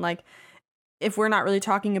action. Like, if we're not really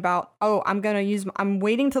talking about, oh, I'm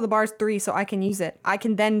waiting till the bar's 3 so I can use it. I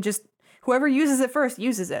can then just, whoever uses it first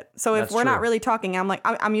uses it. So if That's we're not true. really talking, I'm like,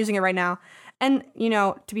 I'm using it right now. And, you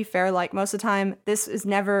know, to be fair, like most of the time, this was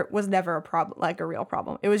never a problem, like a real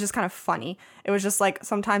problem. It was just kind of funny. It was just like,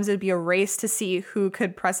 sometimes it'd be a race to see who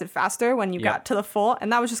could press it faster when you Yep. got to the full.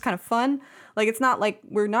 And that was just kind of fun. Like, it's not like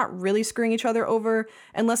we're not really screwing each other over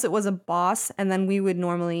unless it was a boss. And then we would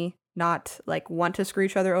normally not like want to screw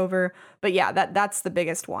each other over. But yeah, that's the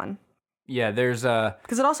biggest one. Yeah, there's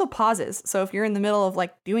Because it also pauses. So if you're in the middle of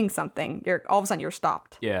like doing something, all of a sudden you're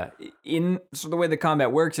stopped. yeah. So the way the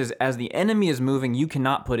combat works is as the enemy is moving, you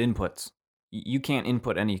cannot put inputs. You can't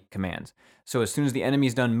input any commands. So as soon as the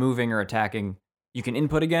enemy's done moving or attacking, you can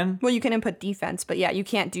input again. Well, you can input defense, but yeah, you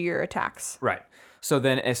can't do your attacks. Right. So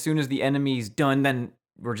then as soon as the enemy's done, then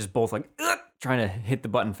we're just both like trying to hit the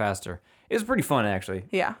button faster. It's pretty fun actually.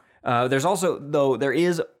 Yeah. There's also though there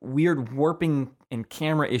is weird warping and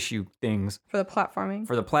camera issue things For the platforming.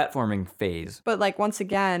 for the platforming phase. But like once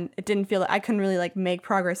again, it didn't feel like I couldn't really like make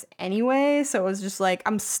progress anyway. So it was just like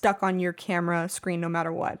I'm stuck on your camera screen no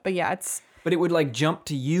matter what. But yeah, it's But it would like jump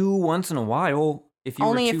to you once in a while if you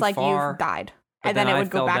only were too if like far. you've died. but And then then it I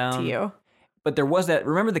would go fell back to down. you. But there was that.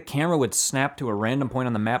 Remember, the camera would snap to a random point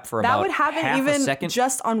on the map for That about would happen half a even second.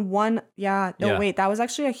 just on one. Yeah. No, Yeah. wait. That was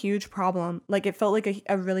actually a huge problem. Like it felt like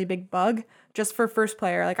a really big bug just for first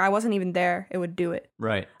player. Like I wasn't even there. It would do it.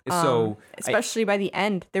 Right. So Especially by the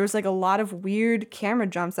end, there was like a lot of weird camera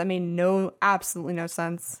jumps that made absolutely no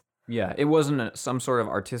sense. yeah, it wasn't some sort of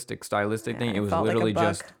artistic, stylistic thing. Yeah, It it was felt like a literally bug.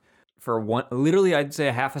 just for one. Literally, I'd say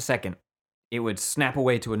a half a second. It would snap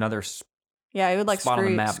away to another Yeah, it would like spot on the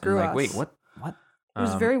screw, map. screw and us. like, wait, what? What? It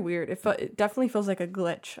was very weird. It definitely feels like a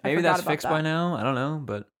glitch. I Maybe forgot that's about fixed that. by now. I don't know,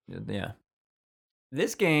 but yeah.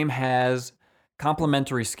 This game has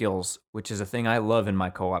complementary skills, which is a thing I love in my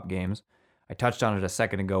co-op games. I touched on it a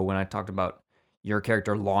second ago when I talked about your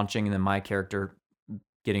character launching and then my character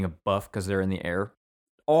getting a buff because they're in the air.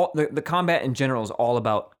 All the combat in general is all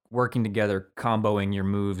about working together, comboing your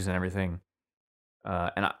moves and everything.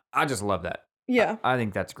 And I just love that. Yeah. I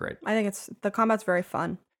think that's great. I think the combat's very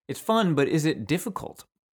fun. It's fun, but is it difficult?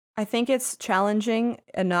 I think it's challenging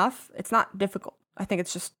enough. It's not difficult. I think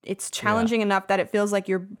it's challenging enough that it feels like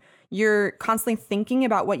you're constantly thinking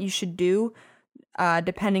about what you should do,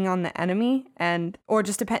 depending on the enemy, or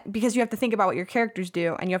just because you have to think about what your characters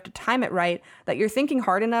do and you have to time it right. That you're thinking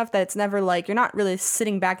hard enough that it's never like you're not really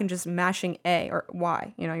sitting back and just mashing A or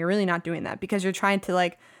Y. You're really not doing that because you're trying to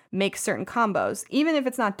like make certain combos, even if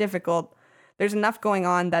it's not difficult. There's enough going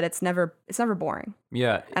on that it's never boring.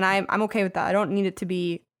 Yeah. And I'm okay with that. I don't need it to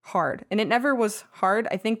be hard. And it never was hard.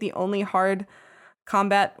 I think the only hard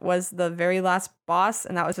combat was the very last boss,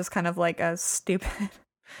 and that was just kind of like a stupid.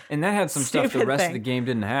 And that had some stuff the Stupid rest of thing. the game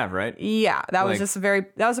didn't have, right? Yeah, that was Like- just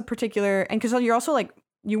that was a particular, and because you're also like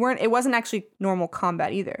it wasn't actually normal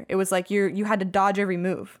combat either. It was like you had to dodge every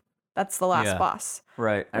move. That's the last Yeah. boss.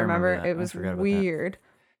 Right. I Remember? that. It I was forgot about that. weird.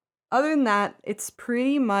 Other than that, it's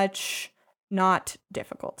pretty much not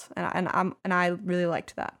difficult, and I really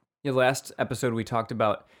liked that. Yeah, last episode we talked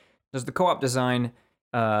about, does the co-op design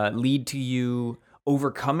lead to you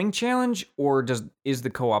overcoming challenge, or is the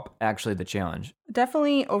co-op actually the challenge?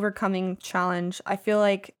 Definitely overcoming challenge. I feel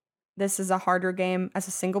like this is a harder game as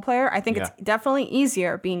a single player. I think it's definitely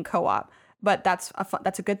easier being co-op, but that's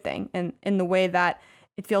a good thing, and in the way that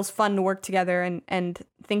it feels fun to work together and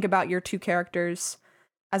think about your two characters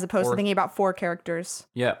as opposed to thinking about four characters.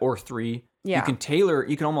 Yeah, or 3. Yeah.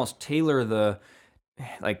 You can almost tailor the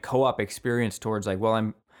like co-op experience towards like,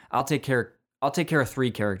 well, I'll take care of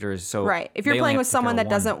 3 characters. So Right. If you're they only playing have with to take care someone of that 1.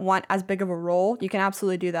 doesn't want as big of a role, you can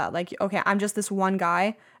absolutely do that. Like, okay, I'm just this one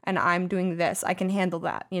guy and I'm doing this. I can handle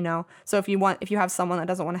that, So if you have someone that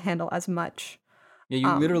doesn't want to handle as much. Yeah,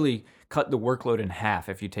 you literally cut the workload in half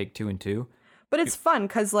if you take 2 and 2. But it's fun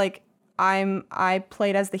because like I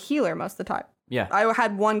played as the healer most of the time. Yeah. I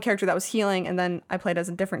had one character that was healing, and then I played as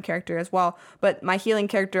a different character as well. But my healing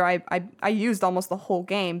character, I used almost the whole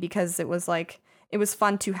game because it was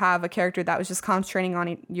fun to have a character that was just concentrating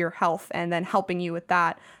on your health and then helping you with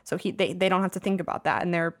that. So they don't have to think about that,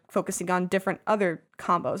 and they're focusing on different other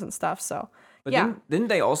combos and stuff. So But yeah, didn't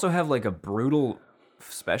they also have like a brutal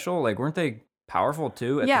special? Like, weren't they powerful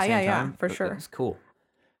too at the same time? for sure. That's cool.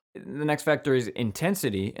 The next factor is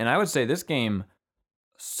intensity, and I would say this game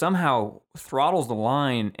somehow throttles the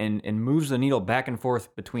line and moves the needle back and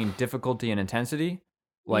forth between difficulty and intensity.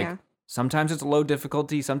 Like, Yeah. sometimes it's low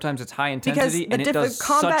difficulty, sometimes it's high because intensity, and it does such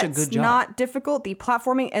a combat's good job. not difficult. The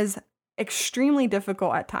platforming is extremely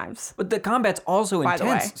difficult at times. But the combat's also By the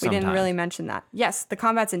way, intense we didn't sometimes. really mention that. Yes, the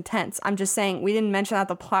combat's intense. I'm just saying we didn't mention that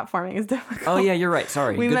the platforming is difficult. Oh yeah, you're right.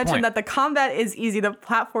 Sorry. We Good mentioned point. that the combat is easy. The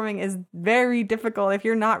platforming is very difficult. If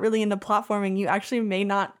you're not really into platforming, you actually may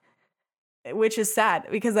not, which is sad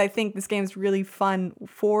because I think this game's really fun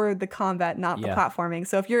for the combat, not the Yeah. platforming.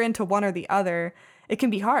 So if you're into one or the other, it can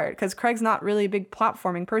be hard because Craig's not really a big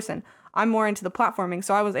platforming person. I'm more into the platforming,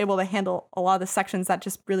 so I was able to handle a lot of the sections that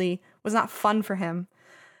just really was not fun for him.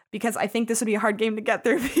 Because I think this would be a hard game to get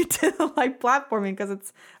through if you did like platforming, because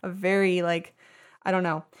it's a very I don't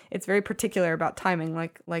know, it's very particular about timing,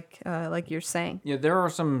 like you're saying. Yeah, there are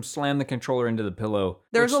some slam the controller into the pillow.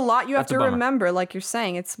 There's which- a lot you have that's a to bummer. remember, like you're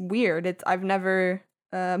saying. It's weird. I've never.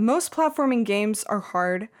 Most platforming games are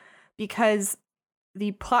hard because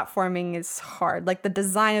the platforming is hard. Like the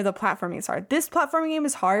design of the platforming is hard. This platforming game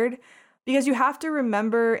is hard because you have to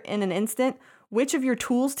remember in an instant which of your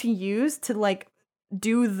tools to use to like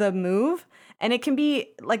do the move, and it can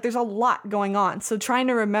be like there's a lot going on. So trying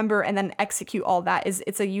to remember and then execute all that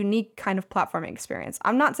it's a unique kind of platforming experience.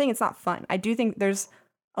 I'm not saying it's not fun. I do think there's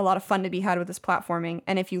a lot of fun to be had with this platforming,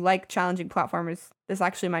 and if you like challenging platformers, this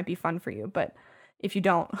actually might be fun for you. But if you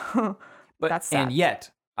don't, But that's sad. and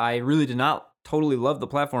yet, I really did not totally love the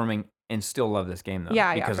platforming and still love this game though.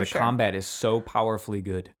 Yeah, because for the sure. combat is so powerfully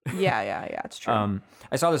good. yeah, it's true.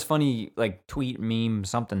 I saw this funny like tweet meme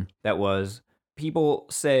something that was people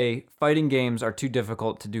say fighting games are too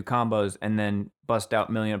difficult to do combos and then bust out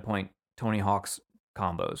million point Tony Hawk's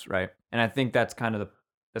combos, right? And I think that's kind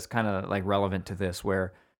of like relevant to this,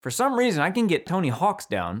 where for some reason I can get Tony Hawk's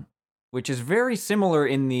down, which is very similar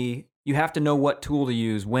in the you have to know what tool to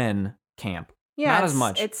use when camp. Yeah, not as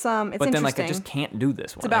much. It's But interesting. then like I just can't do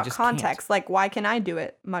this one. It's I about just can't. context. Like, why can I do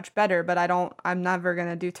it much better, but I'm never going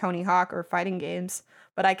to do Tony Hawk or fighting games,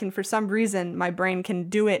 but I can, for some reason, my brain can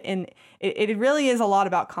do it. And it really is a lot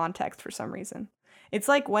about context for some reason. It's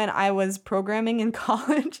like when I was programming in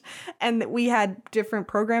college and we had different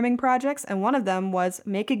programming projects, and one of them was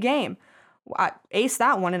make a game. I aced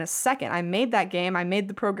that one in a second. I made that game. I made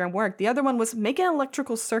the program work. The other one was make an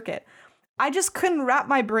electrical circuit. I just couldn't wrap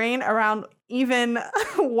my brain around even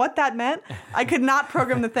what that meant. I could not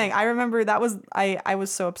program the thing. I remember that was I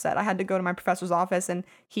was so upset. I had to go to my professor's office and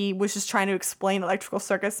he was just trying to explain electrical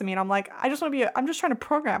circuits to me, and I'm like, I'm just trying to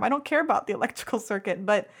program. I don't care about the electrical circuit,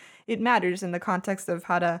 but it matters in the context of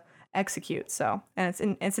how to execute. So, and that's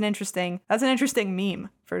an interesting meme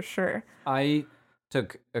for sure. I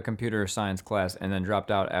took a computer science class and then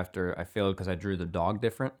dropped out after I failed because I drew the dog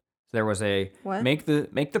different. So there was a What? make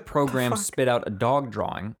the program fuck? spit out a dog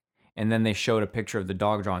drawing, and then they showed a picture of the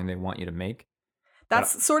dog drawing they want you to make.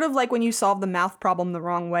 That's sort of like when you solve the math problem the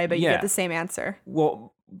wrong way, but you Yeah. get the same answer.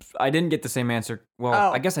 Well, I didn't get the same answer. Well,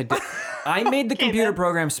 Oh. I guess I did. I made the Okay, computer then.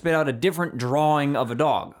 program spit out a different drawing of a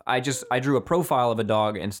dog. I drew a profile of a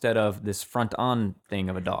dog instead of this front-on thing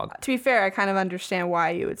of a dog. To be fair, I kind of understand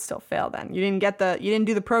why you would still fail then. You didn't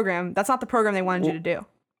do the program. That's not the program they wanted you to do.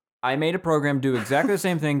 I made a program do exactly the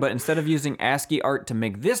same thing, but instead of using ASCII art to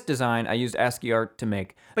make this design, I used ASCII art to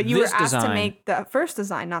make But you were this asked design. to make the first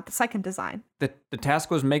design, not the second design. The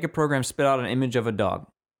task was make a program spit out an image of a dog.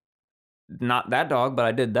 Not that dog, but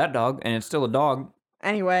I did that dog, and it's still a dog.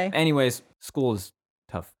 Anyway, Anyways, school is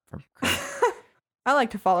tough for Chris. I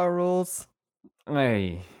like to follow rules.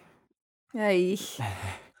 Hey. Hey.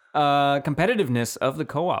 Competitiveness of the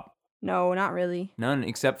co-op. No, not really. None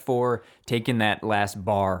except for taking that last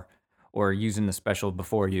bar or using the special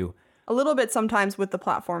before you. A little bit sometimes with the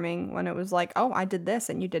platforming when it was like, oh, I did this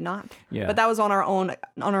and you did not. Yeah. But that was on our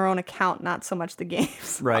own account, not so much the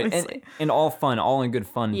games. Right. Obviously. And all fun, all in good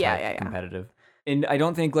fun Yeah, type yeah, yeah. competitive. And I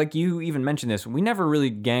don't think, like you even mentioned this, we never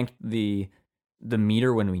really ganked the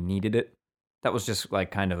meter when we needed it. That was just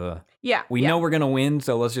like kind of a, Yeah. we yeah, know we're going to win,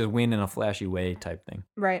 so let's just win in a flashy way type thing.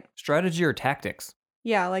 Right. Strategy or tactics?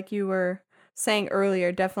 Yeah, like you were saying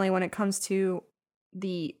earlier, definitely when it comes to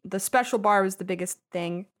the special bar was the biggest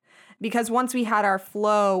thing. Because once we had our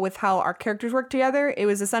flow with how our characters work together, it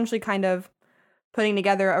was essentially kind of putting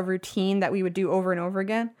together a routine that we would do over and over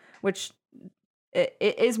again, which it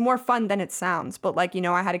is more fun than it sounds. But like, you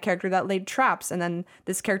know, I had a character that laid traps and then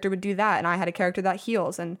this character would do that. And I had a character that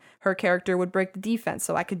heals and her character would break the defense.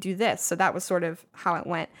 So I could do this. So that was sort of how it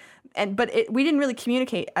went. But we didn't really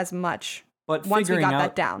communicate as much But once we figuring got out,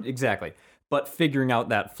 that down. Exactly. But figuring out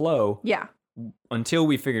that flow, Yeah. until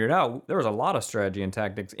we figured it out, there was a lot of strategy and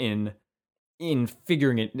tactics in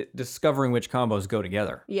figuring it, discovering which combos go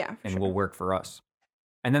together Yeah. for and sure. will work for us.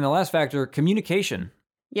 And then the last factor, communication.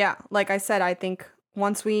 Yeah, like I said, I think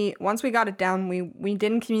once we got it down, we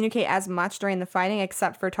didn't communicate as much during the fighting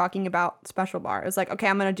except for talking about special bar. It was like, okay,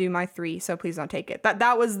 I'm gonna do my 3, so please don't take it.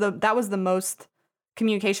 That was the most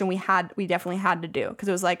communication we definitely had to do, because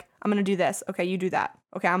it was like, I'm gonna do this, okay, you do that,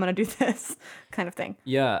 okay, I'm gonna do this kind of thing.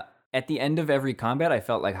 Yeah. At the end of every combat, I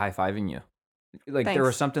felt like high-fiving you. Like there Thanks.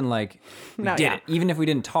 was something like, we No, did yeah. it. Even if we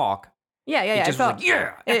didn't talk, Yeah, it just was like,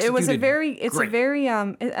 yeah, it was a executed very I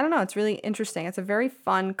don't know, it's really interesting. It's a very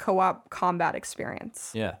fun co-op combat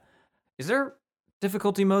experience. Yeah. Is there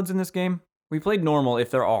difficulty modes in this game? We played normal, if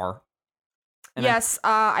there are. And Yes,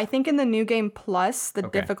 I think in the new game plus the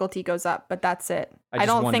Okay. difficulty goes up, but that's it. I I just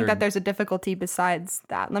don't think that wondered- there's a difficulty besides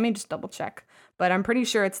that. Let me just double check. But I'm pretty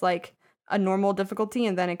sure it's like a normal difficulty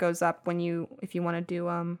and then it goes up if you want to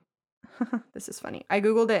do this is funny. I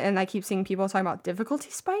googled it and I keep seeing people talking about difficulty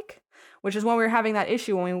spike, which is when we were having that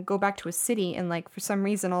issue when we go back to a city and like for some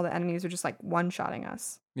reason all the enemies are just like one-shotting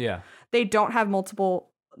us. Yeah, They don't have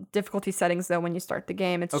multiple difficulty settings though when you start the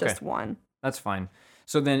game. It's Okay. just one. that's fine.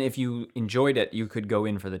 So then if you enjoyed it, you could go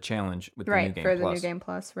in for the challenge with the new Right, game for the plus. new game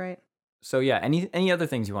plus, right? So yeah, any other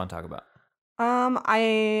things you want to talk about?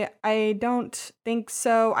 I don't think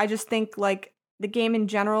so. I just think like the game in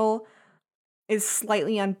general is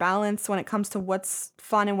slightly unbalanced when it comes to what's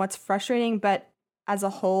fun and what's frustrating, but as a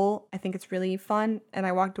whole, I think it's really fun and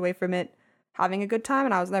I walked away from it having a good time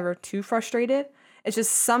and I was never too frustrated. It's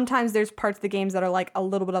just sometimes there's parts of the games that are like a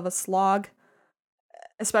little bit of a slog,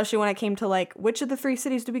 especially when it came to like which of the 3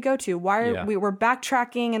 cities do we go to? Why are Yeah. we're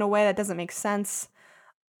backtracking in a way that doesn't make sense.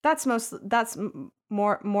 That's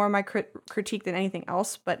more my critique than anything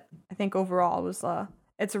else, but I think overall it was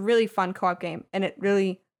it's a really fun co-op game and it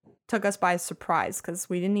really took us by surprise because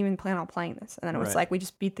we didn't even plan on playing this, and then it was Right. like we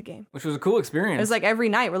just beat the game. Which was a cool experience. It was like every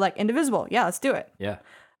night we're like Indivisible, yeah, let's do it, yeah.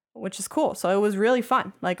 which is cool. So it was really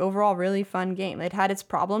fun, like overall really fun game. It had its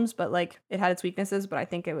problems, but like it had its weaknesses, but I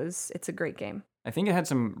think it's a great game. I think it had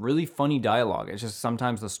some really funny dialogue. It's just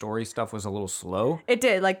sometimes the story stuff was a little slow. It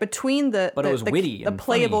did, like between But it was witty the and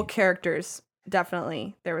playable funny. characters.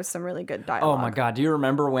 Definitely, there was some really good dialogue. Oh my god, do you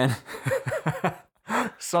remember when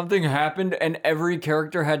something happened and every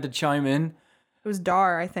character had to chime in? It was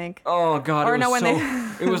Dar, I think. Oh god, Or it was no, when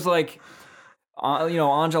so, they- it was like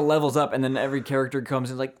Anja levels up, and then every character comes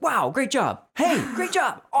and is like, wow, great job. Hey, great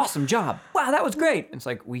job. Awesome job. Wow, that was great. It's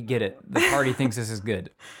like, we get it. The party thinks this is good.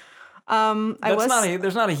 There's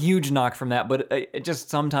not a huge knock from that, but it just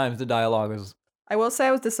sometimes the dialogue is. I will say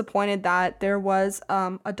I was disappointed that there was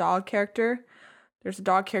a dog character. There's a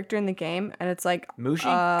dog character in the game, and it's like Mushi?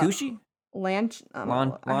 Gushi? I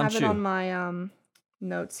have it on my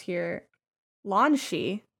notes here.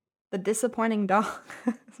 Lanshi, the disappointing dog.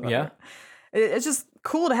 Yeah. It's just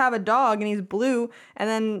cool to have a dog, and he's blue, and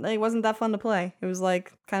then it wasn't that fun to play. It was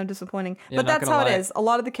like kind of disappointing. Yeah, but that's how it is. A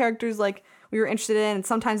lot of the characters like we were interested in, and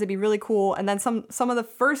sometimes they'd be really cool, and then some of the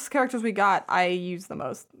first characters we got, I used the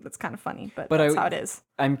most. That's kind of funny, but that's how it is.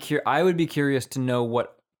 I would be curious to know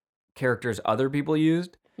what characters other people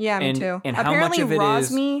used. Yeah, me too. And apparently, how much of it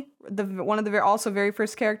Rosmi, one of the very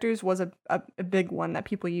first characters, was a big one that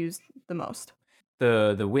people used the most.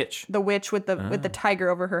 The witch. The witch with the tiger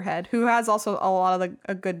over her head, who has also a lot of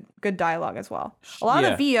a good dialogue as well. A lot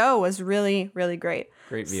of the VO was really, really great.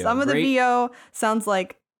 Great VO. Some of the VO sounds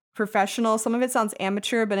like professional. Some of it sounds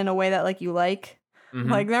amateur, but in a way that like you like.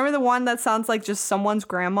 Mm-hmm. Like, remember the one that sounds like just someone's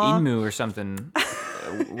grandma? Emu or something.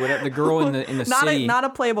 Whatever, the girl in the city. Not a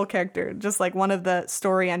playable character, just like one of the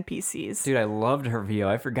story NPCs. Dude, I loved her VO.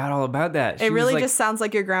 I forgot all about that. It really just sounds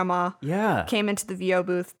like your grandma. Yeah. Came into the VO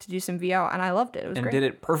booth to do some VO, and I loved it. It was great. And did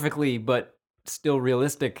it perfectly, but still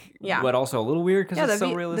realistic. Yeah. But also a little weird because it's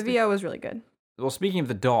so realistic. The VO was really good. Well, speaking of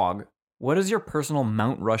the dog, what is your personal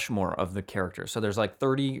Mount Rushmore of the characters? So there's like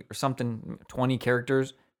 30 or something, 20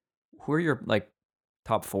 characters. Who are your like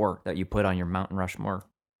top 4 that you put on your Mount Rushmore?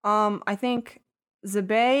 I think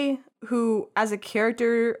Zabei, who as a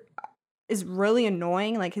character is really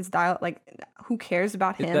annoying, like his dialogue, like who cares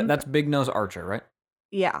about him? That's Big Nose Archer, right?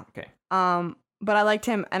 Yeah. Okay. But I liked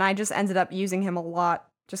him, and I just ended up using him a lot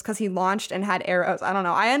just because he launched and had arrows. I don't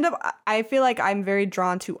know. I feel like I'm very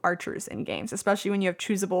drawn to archers in games, especially when you have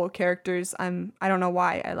choosable characters. I don't know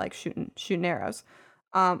why I like shooting arrows.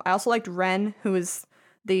 I also liked Ren, who is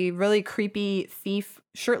the really creepy thief,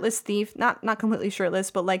 shirtless thief, not completely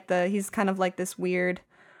shirtless, but like he's kind of like this weird,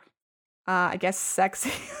 I guess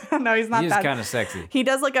sexy. No, he's not. He is kind of sexy. He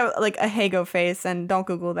does like a Hago face, and don't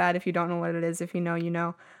Google that if you don't know what it is. If you know, you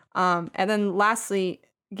know. And then lastly,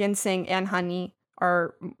 Ginseng and Honey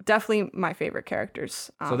are definitely my favorite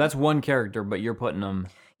characters. So that's one character, but you're putting them.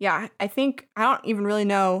 Yeah, I think I don't even really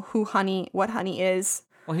know what Honey is.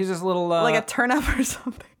 Well, he's this little like a turnip or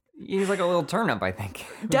something. He's like a little turnip, I think.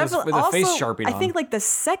 Definitely. With a face Sharpie on. I think like the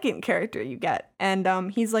second character you get,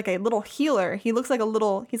 and he's like a little healer. He looks like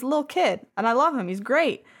he's a little kid, and I love him. He's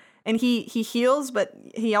great, and he heals, but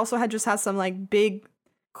he also just has some like big,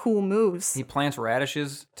 cool moves. He plants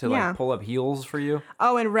radishes to like pull up heals for you.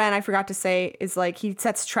 Oh, and Ren, I forgot to say, is like he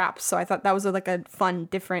sets traps. So I thought that was like a fun,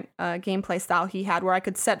 different gameplay style he had, where I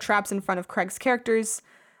could set traps in front of Craig's characters,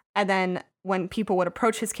 and then when people would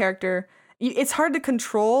approach his character. It's hard to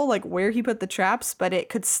control like where he put the traps, but it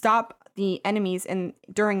could stop the enemies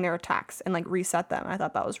during their attacks and like reset them. I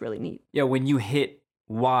thought that was really neat. Yeah, when you hit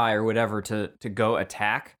Y or whatever to go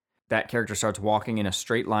attack, that character starts walking in a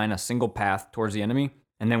straight line, a single path towards the enemy,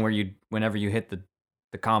 and then whenever you hit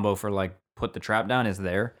the combo for like put the trap down is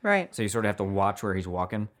there. Right. So you sort of have to watch where he's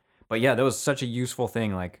walking. But yeah, that was such a useful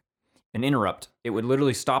thing, like an interrupt. It would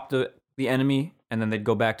literally stop the enemy, and then they'd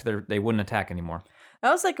go back to they wouldn't attack anymore. That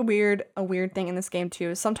was like a weird thing in this game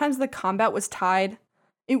too. Sometimes the combat was tied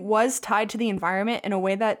to the environment in a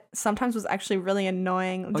way that sometimes was actually really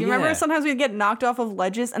annoying. Do you remember sometimes we'd get knocked off of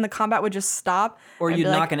ledges and the combat would just stop? Or you'd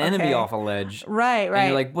knock an enemy off a ledge. Right. And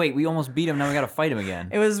you're like, wait, we almost beat him, now we gotta fight him again.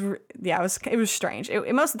 It was strange.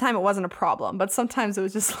 Most of the time it wasn't a problem, but sometimes it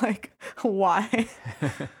was just like, why?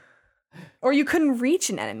 Or you couldn't reach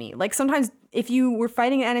an enemy. Like sometimes if you were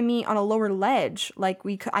fighting an enemy on a lower ledge, like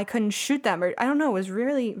I couldn't shoot them. Or I don't know. It was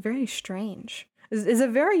really very strange. It's a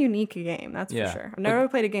very unique game. That's for sure. I've never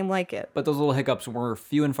played a game like it. But those little hiccups were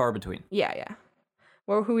few and far between. Yeah.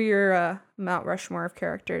 Well, who are your Mount Rushmore of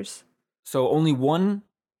characters? So only one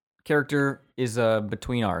character is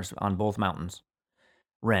between ours on both mountains.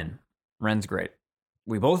 Ren. Ren's great.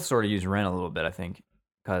 We both sort of use Ren a little bit, I think,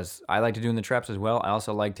 because I liked doing the traps as well. I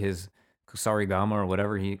also liked his Kusarigama or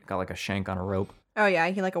whatever. He got like a shank on a rope. Oh yeah,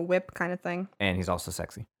 he like a whip kind of thing. And he's also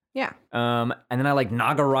sexy. Yeah. And then I like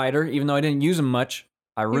Naga Rider, even though I didn't use him much.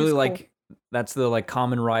 I really like that's the like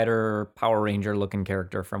Kamen Rider Power Ranger looking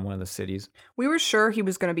character from one of the cities. We were sure he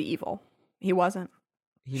was gonna be evil. He wasn't.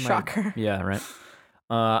 Shocker. Yeah, right.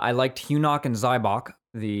 I liked Hunok and Zybok,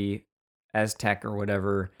 the Aztec or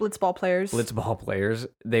whatever. Blitzball players.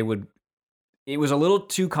 They would it was a little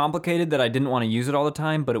too complicated that I didn't want to use it all the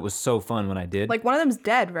time, but it was so fun when I did. Like one of them's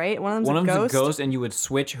dead, right? One of them's a ghost. And you would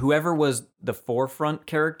switch. Whoever was the forefront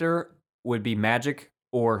character would be magic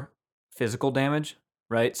or physical damage,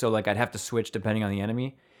 right? So like I'd have to switch depending on the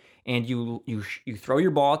enemy, and you throw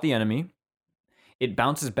your ball at the enemy, it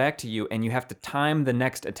bounces back to you, and you have to time the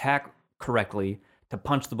next attack correctly to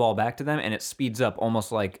punch the ball back to them, and it speeds up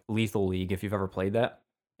almost like Lethal League if you've ever played that.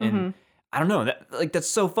 And I don't know, that's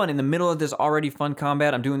so fun. In the middle of this already fun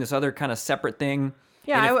combat, I'm doing this other kind of separate thing.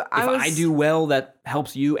 Yeah, if I do well, that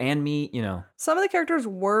helps you and me, you know. Some of the characters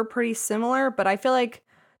were pretty similar, but I feel like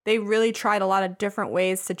they really tried a lot of different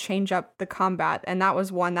ways to change up the combat, and that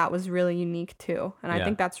was one that was really unique too. And I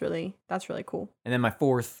think that's really cool. And then my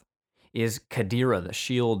fourth is Kadira, the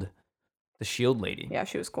shield lady. Yeah,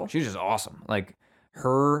 she was cool. She was just awesome. Like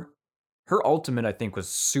her ultimate, I think, was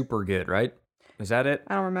super good, right? Was that it?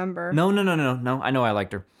 I don't remember. No. I know I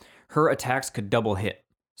liked her. Her attacks could double hit.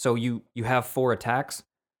 So you have 4 attacks.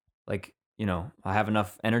 Like, you know, I have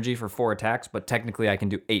enough energy for 4 attacks, but technically I can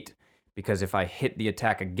do 8 because if I hit the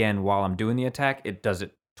attack again while I'm doing the attack, it does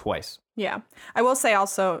it twice. Yeah. I will say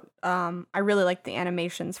also, I really like the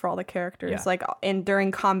animations for all the characters. Yeah. Like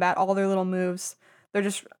during combat, all their little moves, they're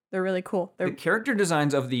really cool. The character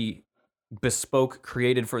designs of the bespoke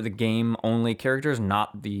created for the game only characters,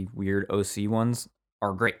 not the weird OC ones,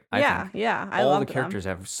 are great. I think. I love all the characters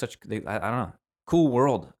have such I don't know, cool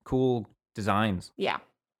world, cool designs. Yeah.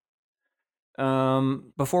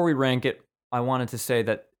 Before we rank it, I wanted to say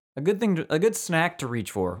that a good snack to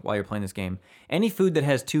reach for while you're playing this game. Any food that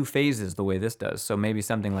has 2 phases, the way this does. So maybe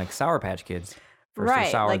something like Sour Patch Kids. First they're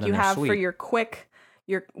sour, like then you they're have sweet. for your quick.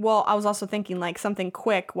 Well, I was also thinking like something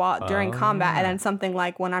quick during combat, and then something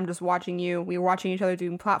like when I'm just watching you, we were watching each other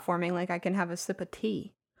doing platforming, like I can have a sip of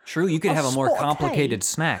tea. True, you could have a more complicated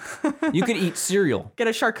snack. You could eat cereal. Get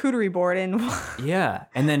a charcuterie board and yeah,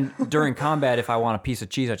 and then during combat, if I want a piece of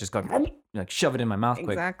cheese, I just go like shove it in my mouth quick.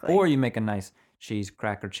 Exactly. Or you make a nice cheese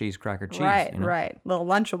cracker cheese. Right, you know? right. Little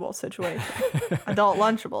Lunchable situation. Adult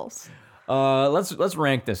Lunchables. Let's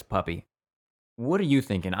rank this puppy. What are you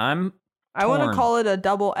thinking? I want to call it a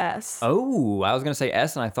double S. Oh, I was gonna say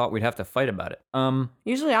S, and I thought we'd have to fight about it.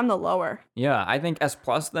 Usually I'm the lower. Yeah, I think S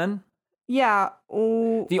plus then. Yeah.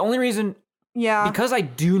 Ooh. The only reason, because I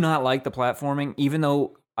do not like the platforming, even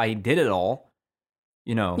though I did it all.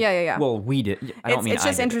 You know. Yeah. Well, we did. It's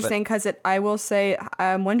just interesting because I will say,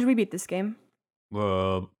 when did we beat this game?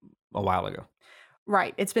 A while ago.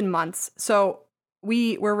 Right. It's been months. So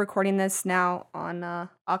we're recording this now on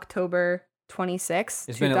October 26th,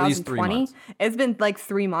 it's 2020. been at least 3 months. It's been like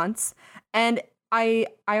 3 months. And I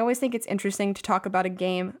always think it's interesting to talk about a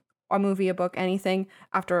game, a movie, a book, anything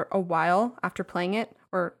after a while, after playing it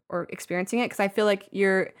or experiencing it. Because I feel like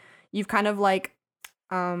you've kind of like...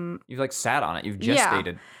 you've like sat on it. You've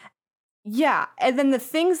gestated. Yeah. And then the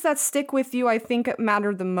things that stick with you, I think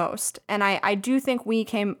matter the most. And I do think we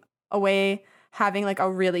came away having like a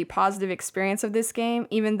really positive experience of this game,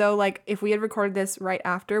 even though like if we had recorded this right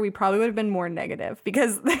after, we probably would have been more negative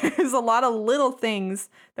because there's a lot of little things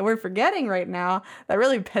that we're forgetting right now that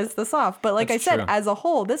really pissed us off. But like That's I said, true. as a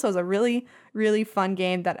whole, this was a really, really fun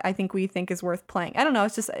game that I think we think is worth playing. I don't know.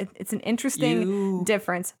 It's just, it's an interesting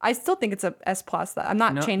difference. I still think it's a S plus. That I'm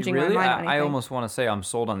not changing really? my mind on anything. I almost want to say I'm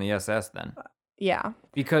sold on the SS then. Yeah.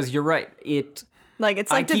 Because you're right. Like,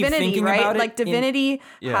 it's like I keep Divinity, thinking right? about it Like, Divinity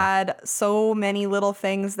had so many little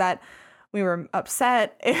things that we were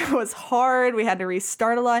upset. It was hard. We had to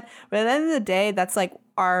restart a lot. But at the end of the day, that's like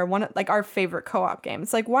our favorite co-op game.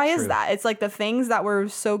 It's like, why is that? It's like the things that were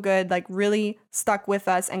so good, like really stuck with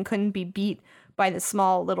us and couldn't be beat by the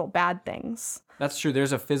small little bad things. That's true.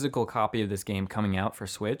 There's a physical copy of this game coming out for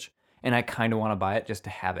Switch. And I kind of want to buy it just to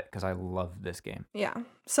have it because I love this game. Yeah.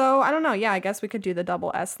 So I don't know. Yeah, I guess we could do the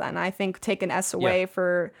double S then. I think take an S away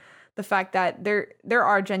for the fact that there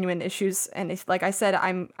are genuine issues, and if, like I said,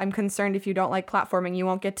 I'm concerned if you don't like platforming, you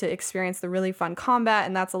won't get to experience the really fun combat,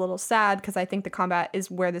 and that's a little sad because I think the combat is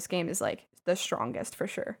where this game is like the strongest for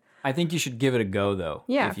sure. I think you should give it a go though,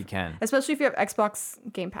 if you can. Especially if you have Xbox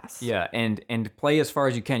Game Pass. Yeah, and play as far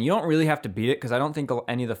as you can. You don't really have to beat it because I don't think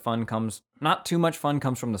any of the fun not too much fun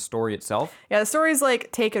comes from the story itself. Yeah, the story's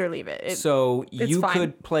like take it or leave it. So you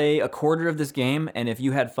could play a quarter of this game, and if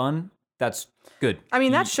you had fun, that's good. I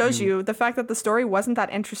mean, that shows you the fact that the story wasn't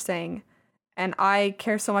that interesting. And I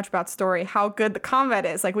care so much about story, how good the combat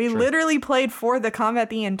is. Like, we literally played for the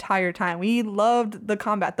combat the entire time. We loved the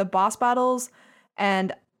combat, the boss battles,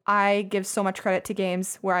 and I give so much credit to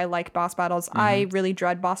games where I like boss battles. I really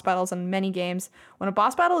dread boss battles in many games. When a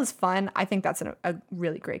boss battle is fun, I think that's a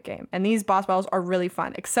really great game. And these boss battles are really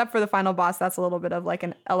fun, except for the final boss. That's a little bit of like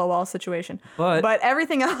an LOL situation. But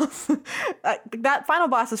everything else, that final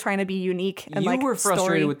boss is trying to be unique and you like were frustrated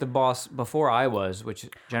story. with the boss before I was, which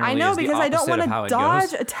generally I know is the because I don't opposite want of how to it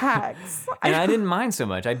dodge goes. attacks. And I didn't mind so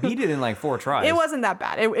much. I beat it in like 4 tries. It wasn't that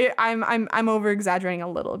bad. I'm over exaggerating a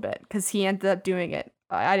little bit because he ended up doing it.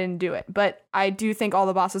 I didn't do it, but I do think all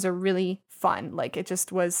the bosses are really fun. Like it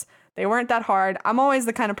just was. They weren't that hard. I'm always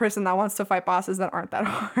the kind of person that wants to fight bosses that aren't that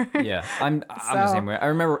hard. Yeah, I'm the same way. I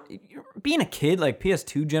remember being a kid, like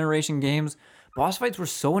PS2 generation games, boss fights were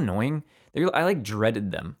so annoying. I like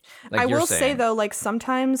dreaded them. Like I you're will saying. say though, like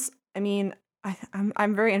sometimes, I mean,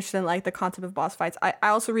 I'm very interested in like the concept of boss fights. I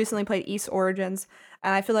also recently played East Origins,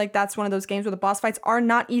 and I feel like that's one of those games where the boss fights are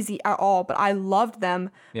not easy at all, but I loved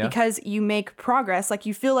them because you make progress. Like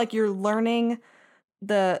you feel like you're learning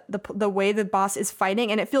the way the boss is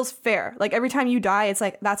fighting, and it feels fair. Like every time you die, it's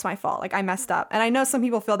like that's my fault. Like I messed up. And I know some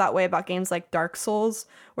people feel that way about games like Dark Souls,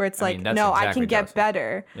 where it's like, that's no, I exactly can Dark get Souls.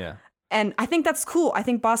 better. Yeah. And I think that's cool. I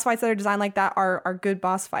think boss fights that are designed like that are good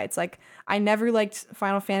boss fights. Like I never liked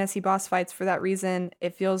Final Fantasy boss fights for that reason.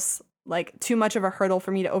 It feels like too much of a hurdle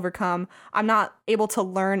for me to overcome. I'm not able to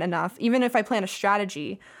learn enough. Even if I plan a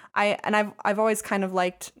strategy, I've always kind of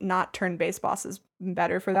liked not turn-based bosses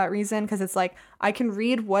better for that reason, because it's like I can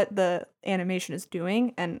read what the animation is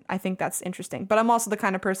doing, and I think that's interesting. But I'm also the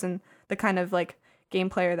kind of person, the kind of like game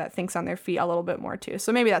player that thinks on their feet a little bit more too.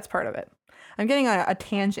 So maybe that's part of it. I'm getting on a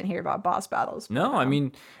tangent here about boss battles. No, I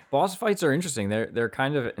mean, boss fights are interesting. They're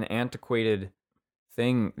kind of an antiquated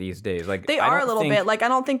thing these days. Like they are a little bit. Like I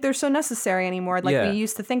don't think they're so necessary anymore. Like we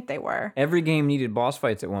used to think they were. Every game needed boss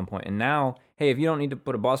fights at one point, and now, hey, if you don't need to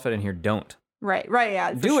put a boss fight in here, don't. Right,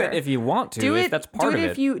 yeah. Do it if you want to. Do if it. That's part do it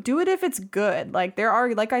of if you do it if it's good. Like there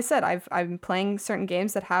are, like I said, I've been playing certain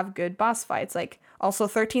games that have good boss fights. Like also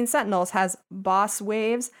 13 Sentinels has boss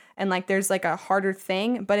waves, and like there's like a harder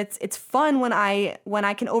thing, but it's fun when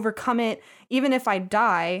I can overcome it. Even if I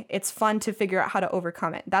die, it's fun to figure out how to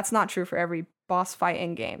overcome it. That's not true for every boss fight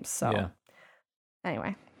in games. So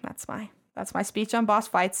anyway, that's my speech on boss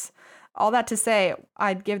fights. All that to say,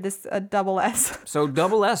 I'd give this a double S. So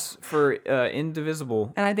double S for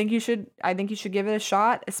Indivisible. And I think you should give it a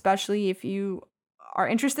shot, especially if you are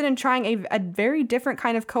interested in trying a very different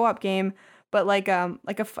kind of co-op game, but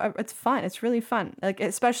it's fun. It's really fun. Like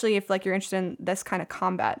especially if like you're interested in this kind of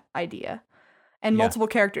combat idea and multiple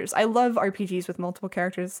characters. I love RPGs with multiple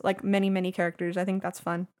characters, like many characters. I think that's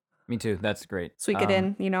fun. Me too. That's great.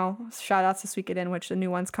 Suikoden, shout outs to Suikoden, which the new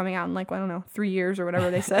one's coming out in like, I don't know, 3 years or whatever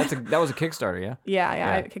they said. That was a Kickstarter, yeah?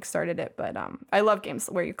 Yeah, I kickstarted it, but I love games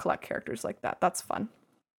where you collect characters like that. That's fun.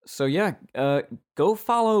 So yeah, go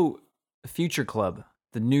follow Future Club,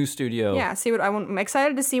 the new studio. Yeah, I'm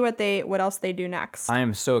excited to see what else they do next. I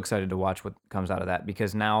am so excited to watch what comes out of that,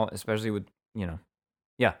 because now, especially with, I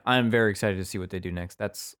am very excited to see what they do next.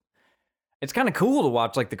 It's kind of cool to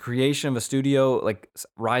watch like the creation of a studio, like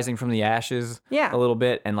rising from the ashes a little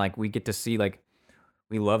bit. And like, we get to see like,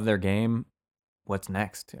 we love their game. What's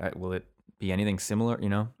next? Will it be anything similar?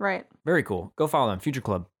 Right. Very cool. Go follow them, Future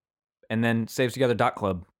Club. And then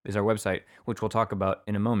SavesTogether.club is our website, which we'll talk about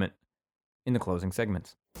in a moment in the closing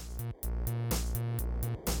segments.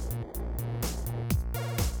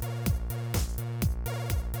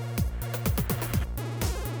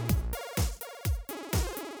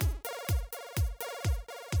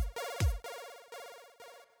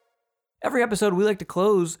 Every episode, we like to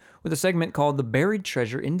close with a segment called the Buried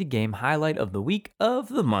Treasure Indie Game Highlight of the Week of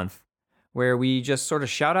the Month, where we just sort of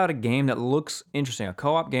shout out a game that looks interesting, a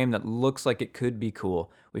co-op game that looks like it could be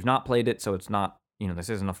cool. We've not played it, so it's not, this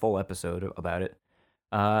isn't a full episode about it.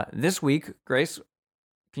 This week, Grace,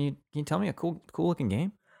 can you tell me a cool looking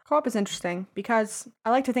game? Co-op is interesting because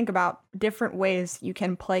I like to think about different ways you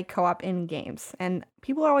can play co-op in games, and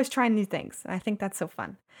people are always trying new things, and I think that's so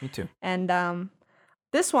fun. Me too. And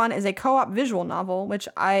this one is a co-op visual novel, which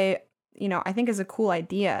I think is a cool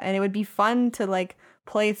idea, and it would be fun to like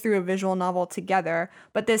play through a visual novel together.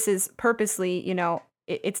 But this is purposely,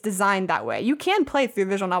 it's designed that way. You can play through a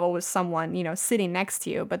visual novel with someone, sitting next to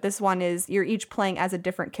you, but this one is you're each playing as a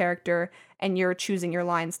different character and you're choosing your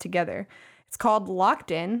lines together. It's called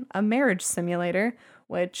Locked In, a marriage simulator,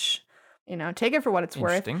 which, take it for what it's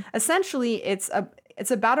worth. Essentially, it's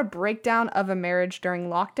about a breakdown of a marriage during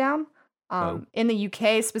lockdown. In the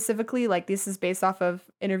UK specifically, like this is based off of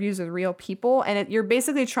interviews with real people, and you're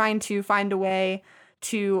basically trying to find a way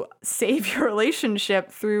to save your relationship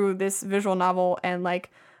through this visual novel and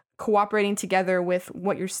like cooperating together with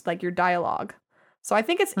what your dialogue. So I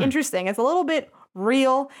think it's interesting. It's a little bit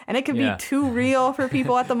real, and it could be too real for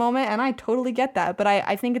people at the moment, and I totally get that. But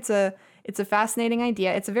I think it's a fascinating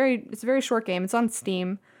idea. It's a very short game. It's on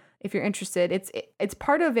Steam if you're interested. It's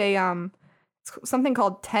part of a something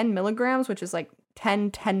called 10 milligrams, which is like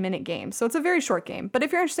 10-minute games. So it's a very short game. But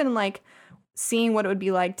if you're interested in like seeing what it would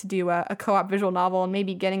be like to do a co-op visual novel and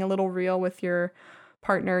maybe getting a little real with your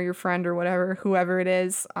partner, your friend, or whatever, whoever it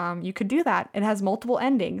is, you could do that. It has multiple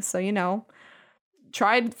endings. So,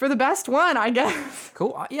 tried for the best one, I guess.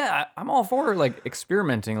 Cool. Yeah, I'm all for like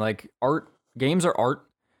experimenting. Like games are art.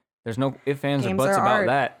 There's no ifs, ands, or buts about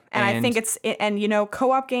that. And I think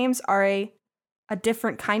co-op games are a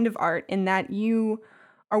different kind of art in that you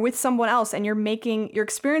are with someone else and you're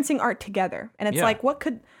experiencing art together. And it's like, what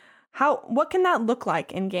can that look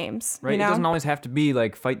like in games? Right. It doesn't always have to be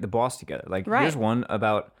like fight the boss together. Like here's one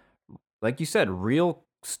about, like you said, real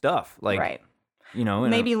stuff. Like, right.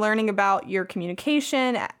 Maybe learning about your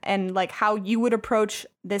communication and like how you would approach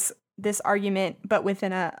this argument, but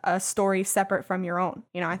within a story separate from your own.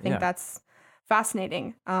 I think that's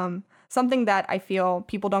fascinating. Something that I feel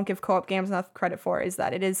people don't give co-op games enough credit for is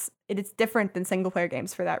that it is different than single player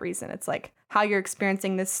games for that reason. It's like how you're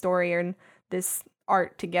experiencing this story and this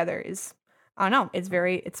art together is, I don't know,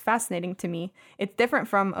 it's fascinating to me. It's different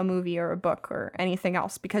from a movie or a book or anything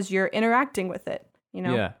else because you're interacting with it,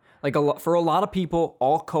 Yeah. Like for a lot of people,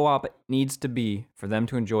 all co-op needs to be for them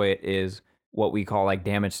to enjoy it is what we call like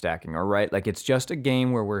damage stacking, or right? Like it's just a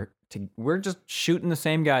game where we're just shooting the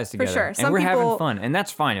same guys together. For sure. And we're having fun. And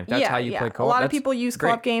that's fine if that's how you play co-op. A lot of people use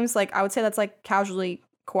co-op games. Like I would say that's like casually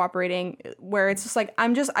cooperating, where it's just like, I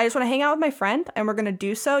just want to hang out with my friend and we're going to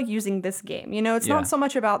do so using this game. It's not so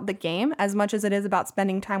much about the game as much as it is about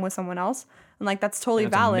spending time with someone else. And like, that's totally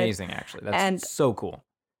valid. Amazing, actually. That's so cool.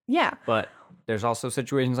 Yeah. But there's also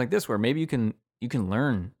situations like this where maybe you can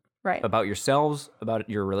learn about yourselves, about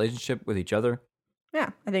your relationship with each other.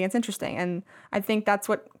 Yeah, I think it's interesting. And I think that's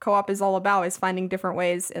what co-op is all about, is finding different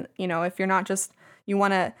ways. And, if you're not just, you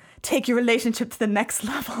want to take your relationship to the next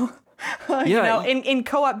level. In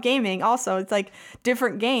co-op gaming also, it's like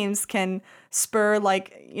different games can spur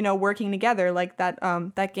like, working together, like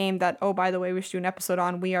that game that, oh, by the way, we should do an episode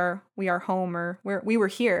on We Are Home, or We Were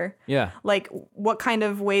Here. Yeah. Like what kind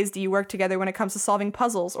of ways do you work together when it comes to solving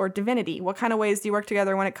puzzles, or Divinity? What kind of ways do you work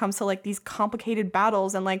together when it comes to like these complicated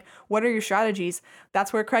battles, and like what are your strategies?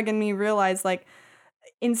 That's where Craig and me realized, like,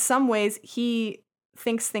 in some ways he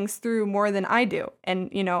thinks things through more than I do, and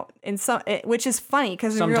which is funny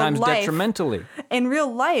because sometimes detrimentally. In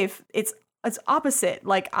real life, it's opposite.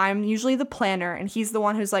 Like I'm usually the planner, and he's the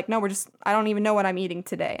one who's like, no, I don't even know what I'm eating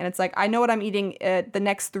today, and it's like I know what I'm eating the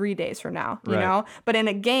next 3 days from now, you know. But in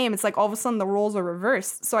a game, it's like all of a sudden the roles are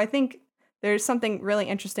reversed. So I think there's something really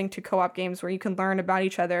interesting to co-op games where you can learn about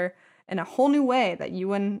each other in a whole new way that you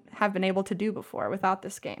wouldn't have been able to do before without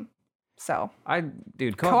this game. So,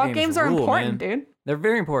 co-op games are important, dude. They're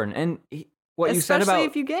very important. And what you said about especially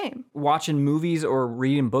if you game, watching movies or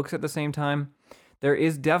reading books at the same time, there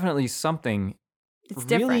is definitely something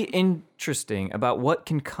really interesting about what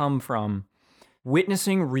can come from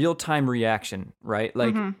witnessing real-time reaction, right?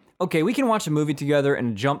 Like, okay, we can watch a movie together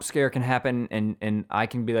and a jump scare can happen and I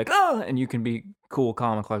can be like, oh, and you can be cool,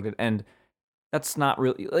 calm, and collected. And that's not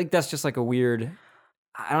really, like, that's just like a weird,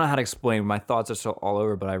 I don't know how to explain. My thoughts are so all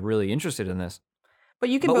over, but I'm really interested in this. But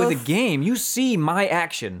with a game, you see my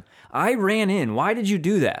action. I ran in. Why did you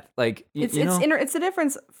do that? Like, it's the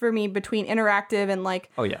difference for me between interactive and like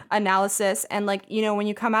analysis, and like, when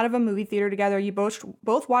you come out of a movie theater together, you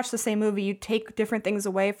both watch the same movie, you take different things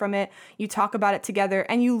away from it, you talk about it together,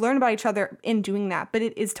 and you learn about each other in doing that. But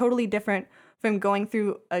it is totally different from going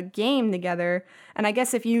through a game together. And I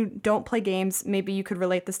guess if you don't play games, maybe you could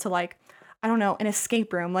relate this to like, I don't know, an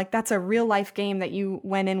escape room. Like that's a real life game that you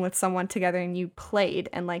went in with someone together and you played,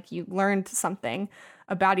 and like you learned something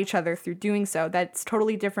about each other through doing so. That's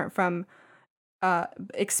totally different from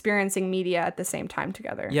experiencing media at the same time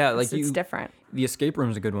together. Yeah, like it's different. The escape room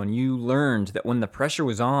is a good one. You learned that when the pressure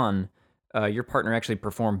was on, your partner actually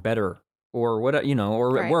performed better, or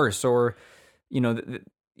worse, or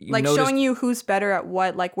like showing you who's better at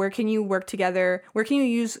what, like where can you work together, where can you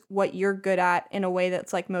use what you're good at in a way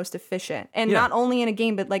that's like most efficient, and not only in a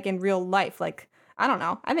game but like in real life. Like I don't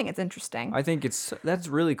know, I think it's interesting. I think that's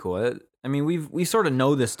really cool. I mean, we sort of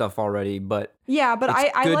know this stuff already, but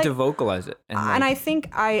it's good to vocalize it. And I think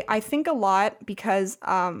I think a lot because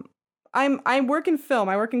I work in film.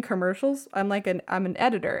 I work in commercials. I'm an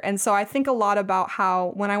editor. And so I think a lot about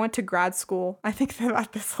how when I went to grad school, I think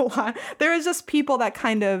about this a lot. There was just people that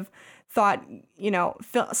kind of thought,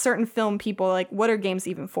 certain film people, like, what are games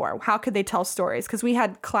even for? How could they tell stories? Because we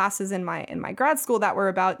had classes in my grad school that were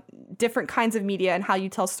about different kinds of media and how you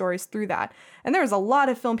tell stories through that. And there was a lot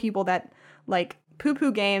of film people that like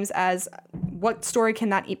poo-poo games as what story can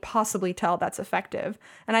that possibly tell that's effective.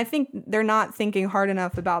 And I think they're not thinking hard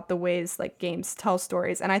enough about the ways like games tell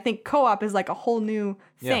stories. And I think co-op is like a whole new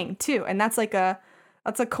thing too. And that's a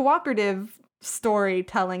cooperative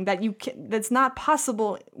storytelling that's not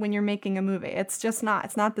possible when you're making a movie. It's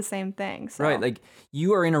not the same thing. So. Right, like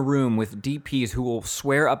you are in a room with DPs who will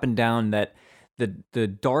swear up and down that the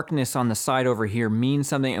darkness on the side over here means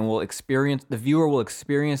something, and the viewer will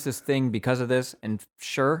experience this thing because of this, and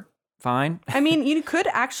sure, fine. I mean, you could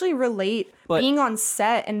actually relate being on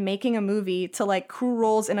set and making a movie to like crew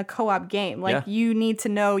roles in a co-op game. Like you need to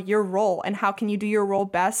know your role and how can you do your role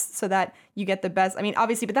best so that you get the best. I mean,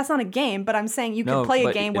 obviously, but that's not a game, but I'm saying you can play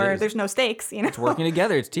a game where there's no stakes, It's working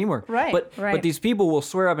together. It's teamwork. Right. But these people will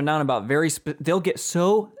swear up and down about they'll get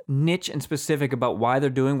so niche and specific about why they're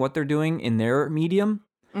doing what they're doing in their medium.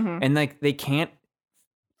 Mm-hmm. And like they can't,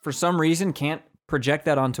 for some reason, can't project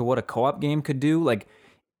that onto what a co-op game could do. Like,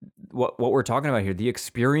 what we're talking about here, the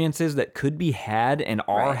experiences that could be had and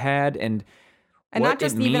are had, and not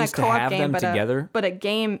just even a co-op game, but a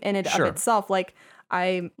game in and Sure. of itself. Like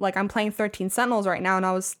I'm playing 13 Sentinels right now, and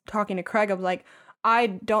I was talking to Craig. I was like, I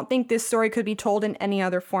don't think this story could be told in any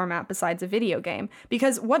other format besides a video game.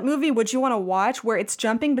 Because what movie would you want to watch where it's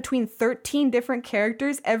jumping between 13 different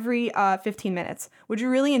characters every 15 minutes? Would you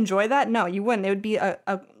really enjoy that? No, you wouldn't. It would be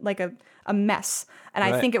a mess. And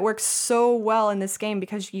I think it works so well in this game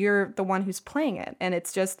because you're the one who's playing it. And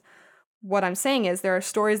it's just, what I'm saying is there are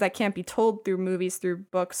stories that can't be told through movies, through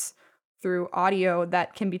books, through audio,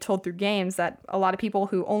 that can be told through games that a lot of people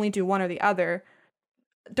who only do one or the other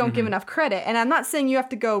don't give enough credit. And I'm not saying you have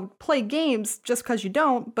to go play games just because you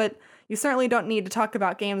don't, but you certainly don't need to talk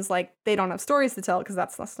about games like they don't have stories to tell, because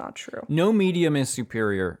that's not true. No medium is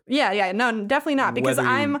superior. Yeah, no, definitely not, because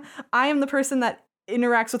I am the person that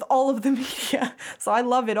interacts with all of the media. So I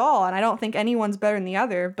love it all, and I don't think anyone's better than the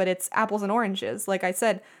other, but it's apples and oranges. Like I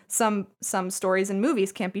said, some stories in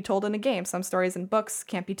movies can't be told in a game. Some stories in books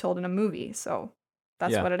can't be told in a movie. So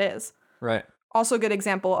that's what it is. Right. Also, a good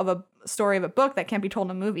example of a story of a book that can't be told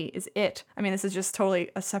in a movie is It. I mean, this is just totally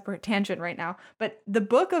a separate tangent right now, but the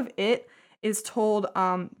book of It is told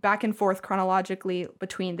back and forth chronologically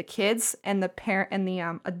between the kids and the parent and the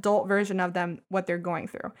adult version of them, what they're going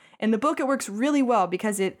through. In the book, it works really well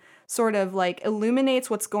because it sort of like illuminates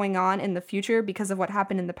what's going on in the future because of what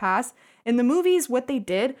happened in the past. In the movies, what they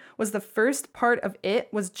did was the first part of It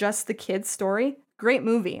was just the kids' story. Great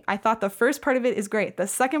movie. I thought the first part of it is great. The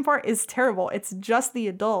second part is terrible. It's just the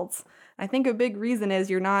adults. I think a big reason is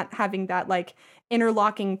you're not having that like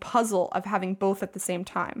interlocking puzzle of having both at the same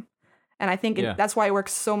time. And I think that's why it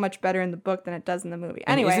works so much better in the book than it does in the movie.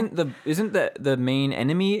 Anyway, isn't the main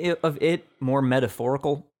enemy of It more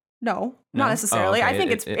metaphorical? No, not necessarily. Oh, okay. I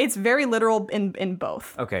think it's very literal in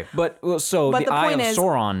both. Okay, but the Eye of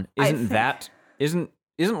Sauron isn't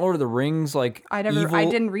Lord of the Rings like evil? I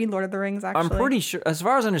didn't read Lord of the Rings, actually. I'm pretty sure, as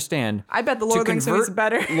far as I understand, I bet the Lord of the Rings movie is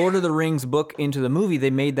better. Lord of the Rings book into the movie,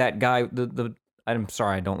 they made that guy I'm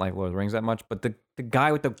sorry, I don't like Lord of the Rings that much, but the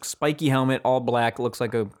guy with the spiky helmet, all black, looks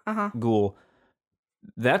like a ghoul.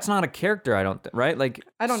 That's not a character, right? Like,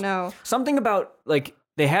 I don't know. Something about like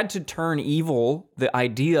they had to turn evil, the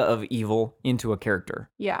idea of evil, into a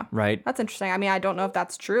character. Yeah. Right? That's interesting. I mean, I don't know if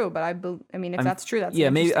that's true, but if that's true, that's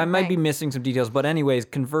maybe I might be missing some details. But anyways,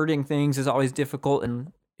 converting things is always difficult,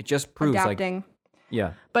 and it just proves adapting.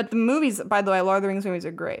 Yeah. But the movies, by the way, Lord of the Rings movies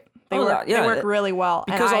are great. They work really well.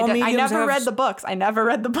 Because and I never read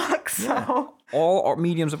the books. So all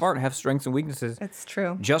mediums of art have strengths and weaknesses. It's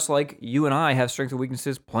true. Just like you and I have strengths and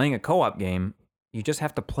weaknesses playing a co-op game. You just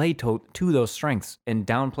have to play to those strengths and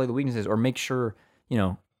downplay the weaknesses, or make sure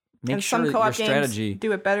some co-op your strategy games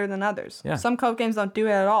do it better than others. Yeah. Some co-op games don't do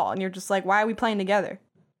it at all, and you're just like, why are we playing together?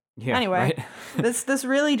 Yeah. Anyway, right? this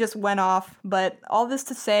really just went off, but all this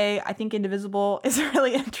to say, I think Indivisible is a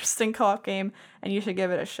really interesting co-op game, and you should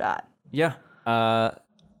give it a shot. Yeah.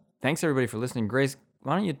 Thanks everybody for listening. Grace,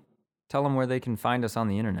 why don't you tell them where they can find us on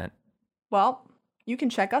the internet? Well, you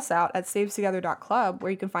can check us out at savetogether.club,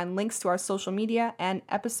 where you can find links to our social media and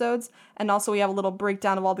episodes. And also we have a little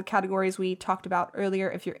breakdown of all the categories we talked about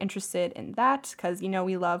earlier if you're interested in that, because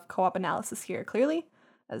we love co-op analysis here, clearly,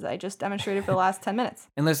 as I just demonstrated for the last 10 minutes.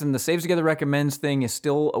 And listen, the Saves Together Recommends thing is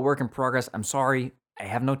still a work in progress. I'm sorry, I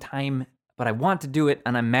have no time, but I want to do it,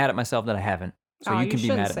 and I'm mad at myself that I haven't. So you can be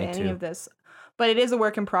mad at me too. You shouldn't say any of this. But it is a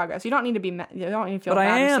work in progress. You don't need to be mad. You don't need to feel bad.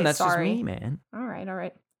 But I am. Or say That's sorry. just me, man. All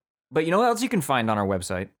right. But you know what else you can find on our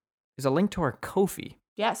website is a link to our Ko-fi.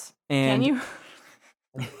 Yes. And Can you?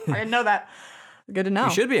 I didn't know that. Good to know.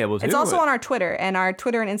 You should be able to. It's also on our Twitter, and our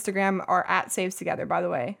Twitter and Instagram are at Saves Together, by the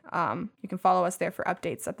way. You can follow us there for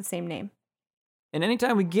updates at the same name. And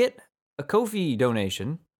anytime we get a Ko-fi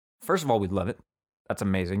donation, first of all, we'd love it. That's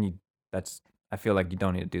amazing. I feel like you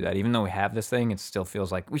don't need to do that. Even though we have this thing, it still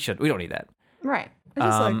feels like we don't need that. Right. It's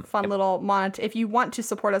just like fun little if you want to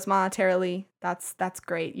support us monetarily, that's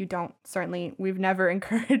great. We've never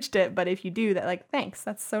encouraged it, but if you do that, like, thanks.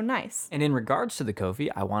 That's so nice. And in regards to the Ko-fi,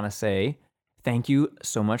 I want to say thank you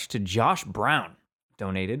so much to Josh Brown.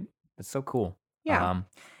 Donated. That's so cool. Yeah.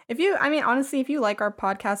 Honestly, if you like our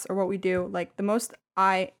podcast or what we do, like, the most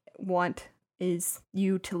I want is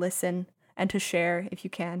you to listen and to share if you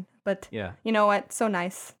can. But yeah, you know what? So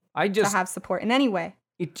nice to have support in any way.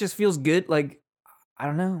 It just feels good. Like, I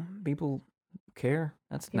don't know. People care.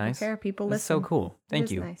 That's nice. People care. People That's listen. so cool.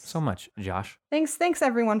 Thank you nice. so much, Josh. Thanks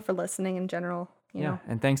everyone for listening in general. You know.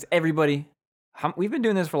 And thanks to everybody. We've been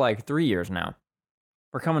doing this for like 3 years now.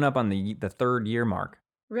 We're coming up on the 3rd year mark.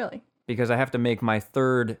 Really? Because I have to make my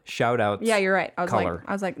 3rd shout out. Yeah, you're right. I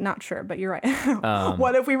was like, not sure, but you're right.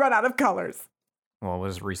 What if we run out of colors? Well, it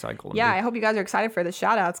was recycled. Yeah, I hope you guys are excited for the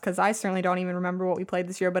shout outs, because I certainly don't even remember what we played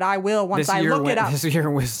this year, but I will once I look it up. This year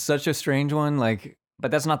was such a strange one.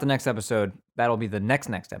 But that's not the next episode. That'll be the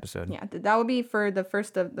next episode. Yeah, that will be for the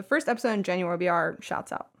first episode in January will be our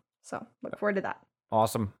shouts out. So look forward to that.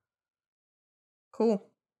 Awesome. Cool.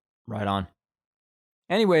 Right on.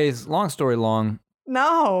 Anyways, long story long.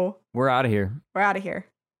 No. We're out of here. We're out of here.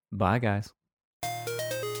 Bye, guys.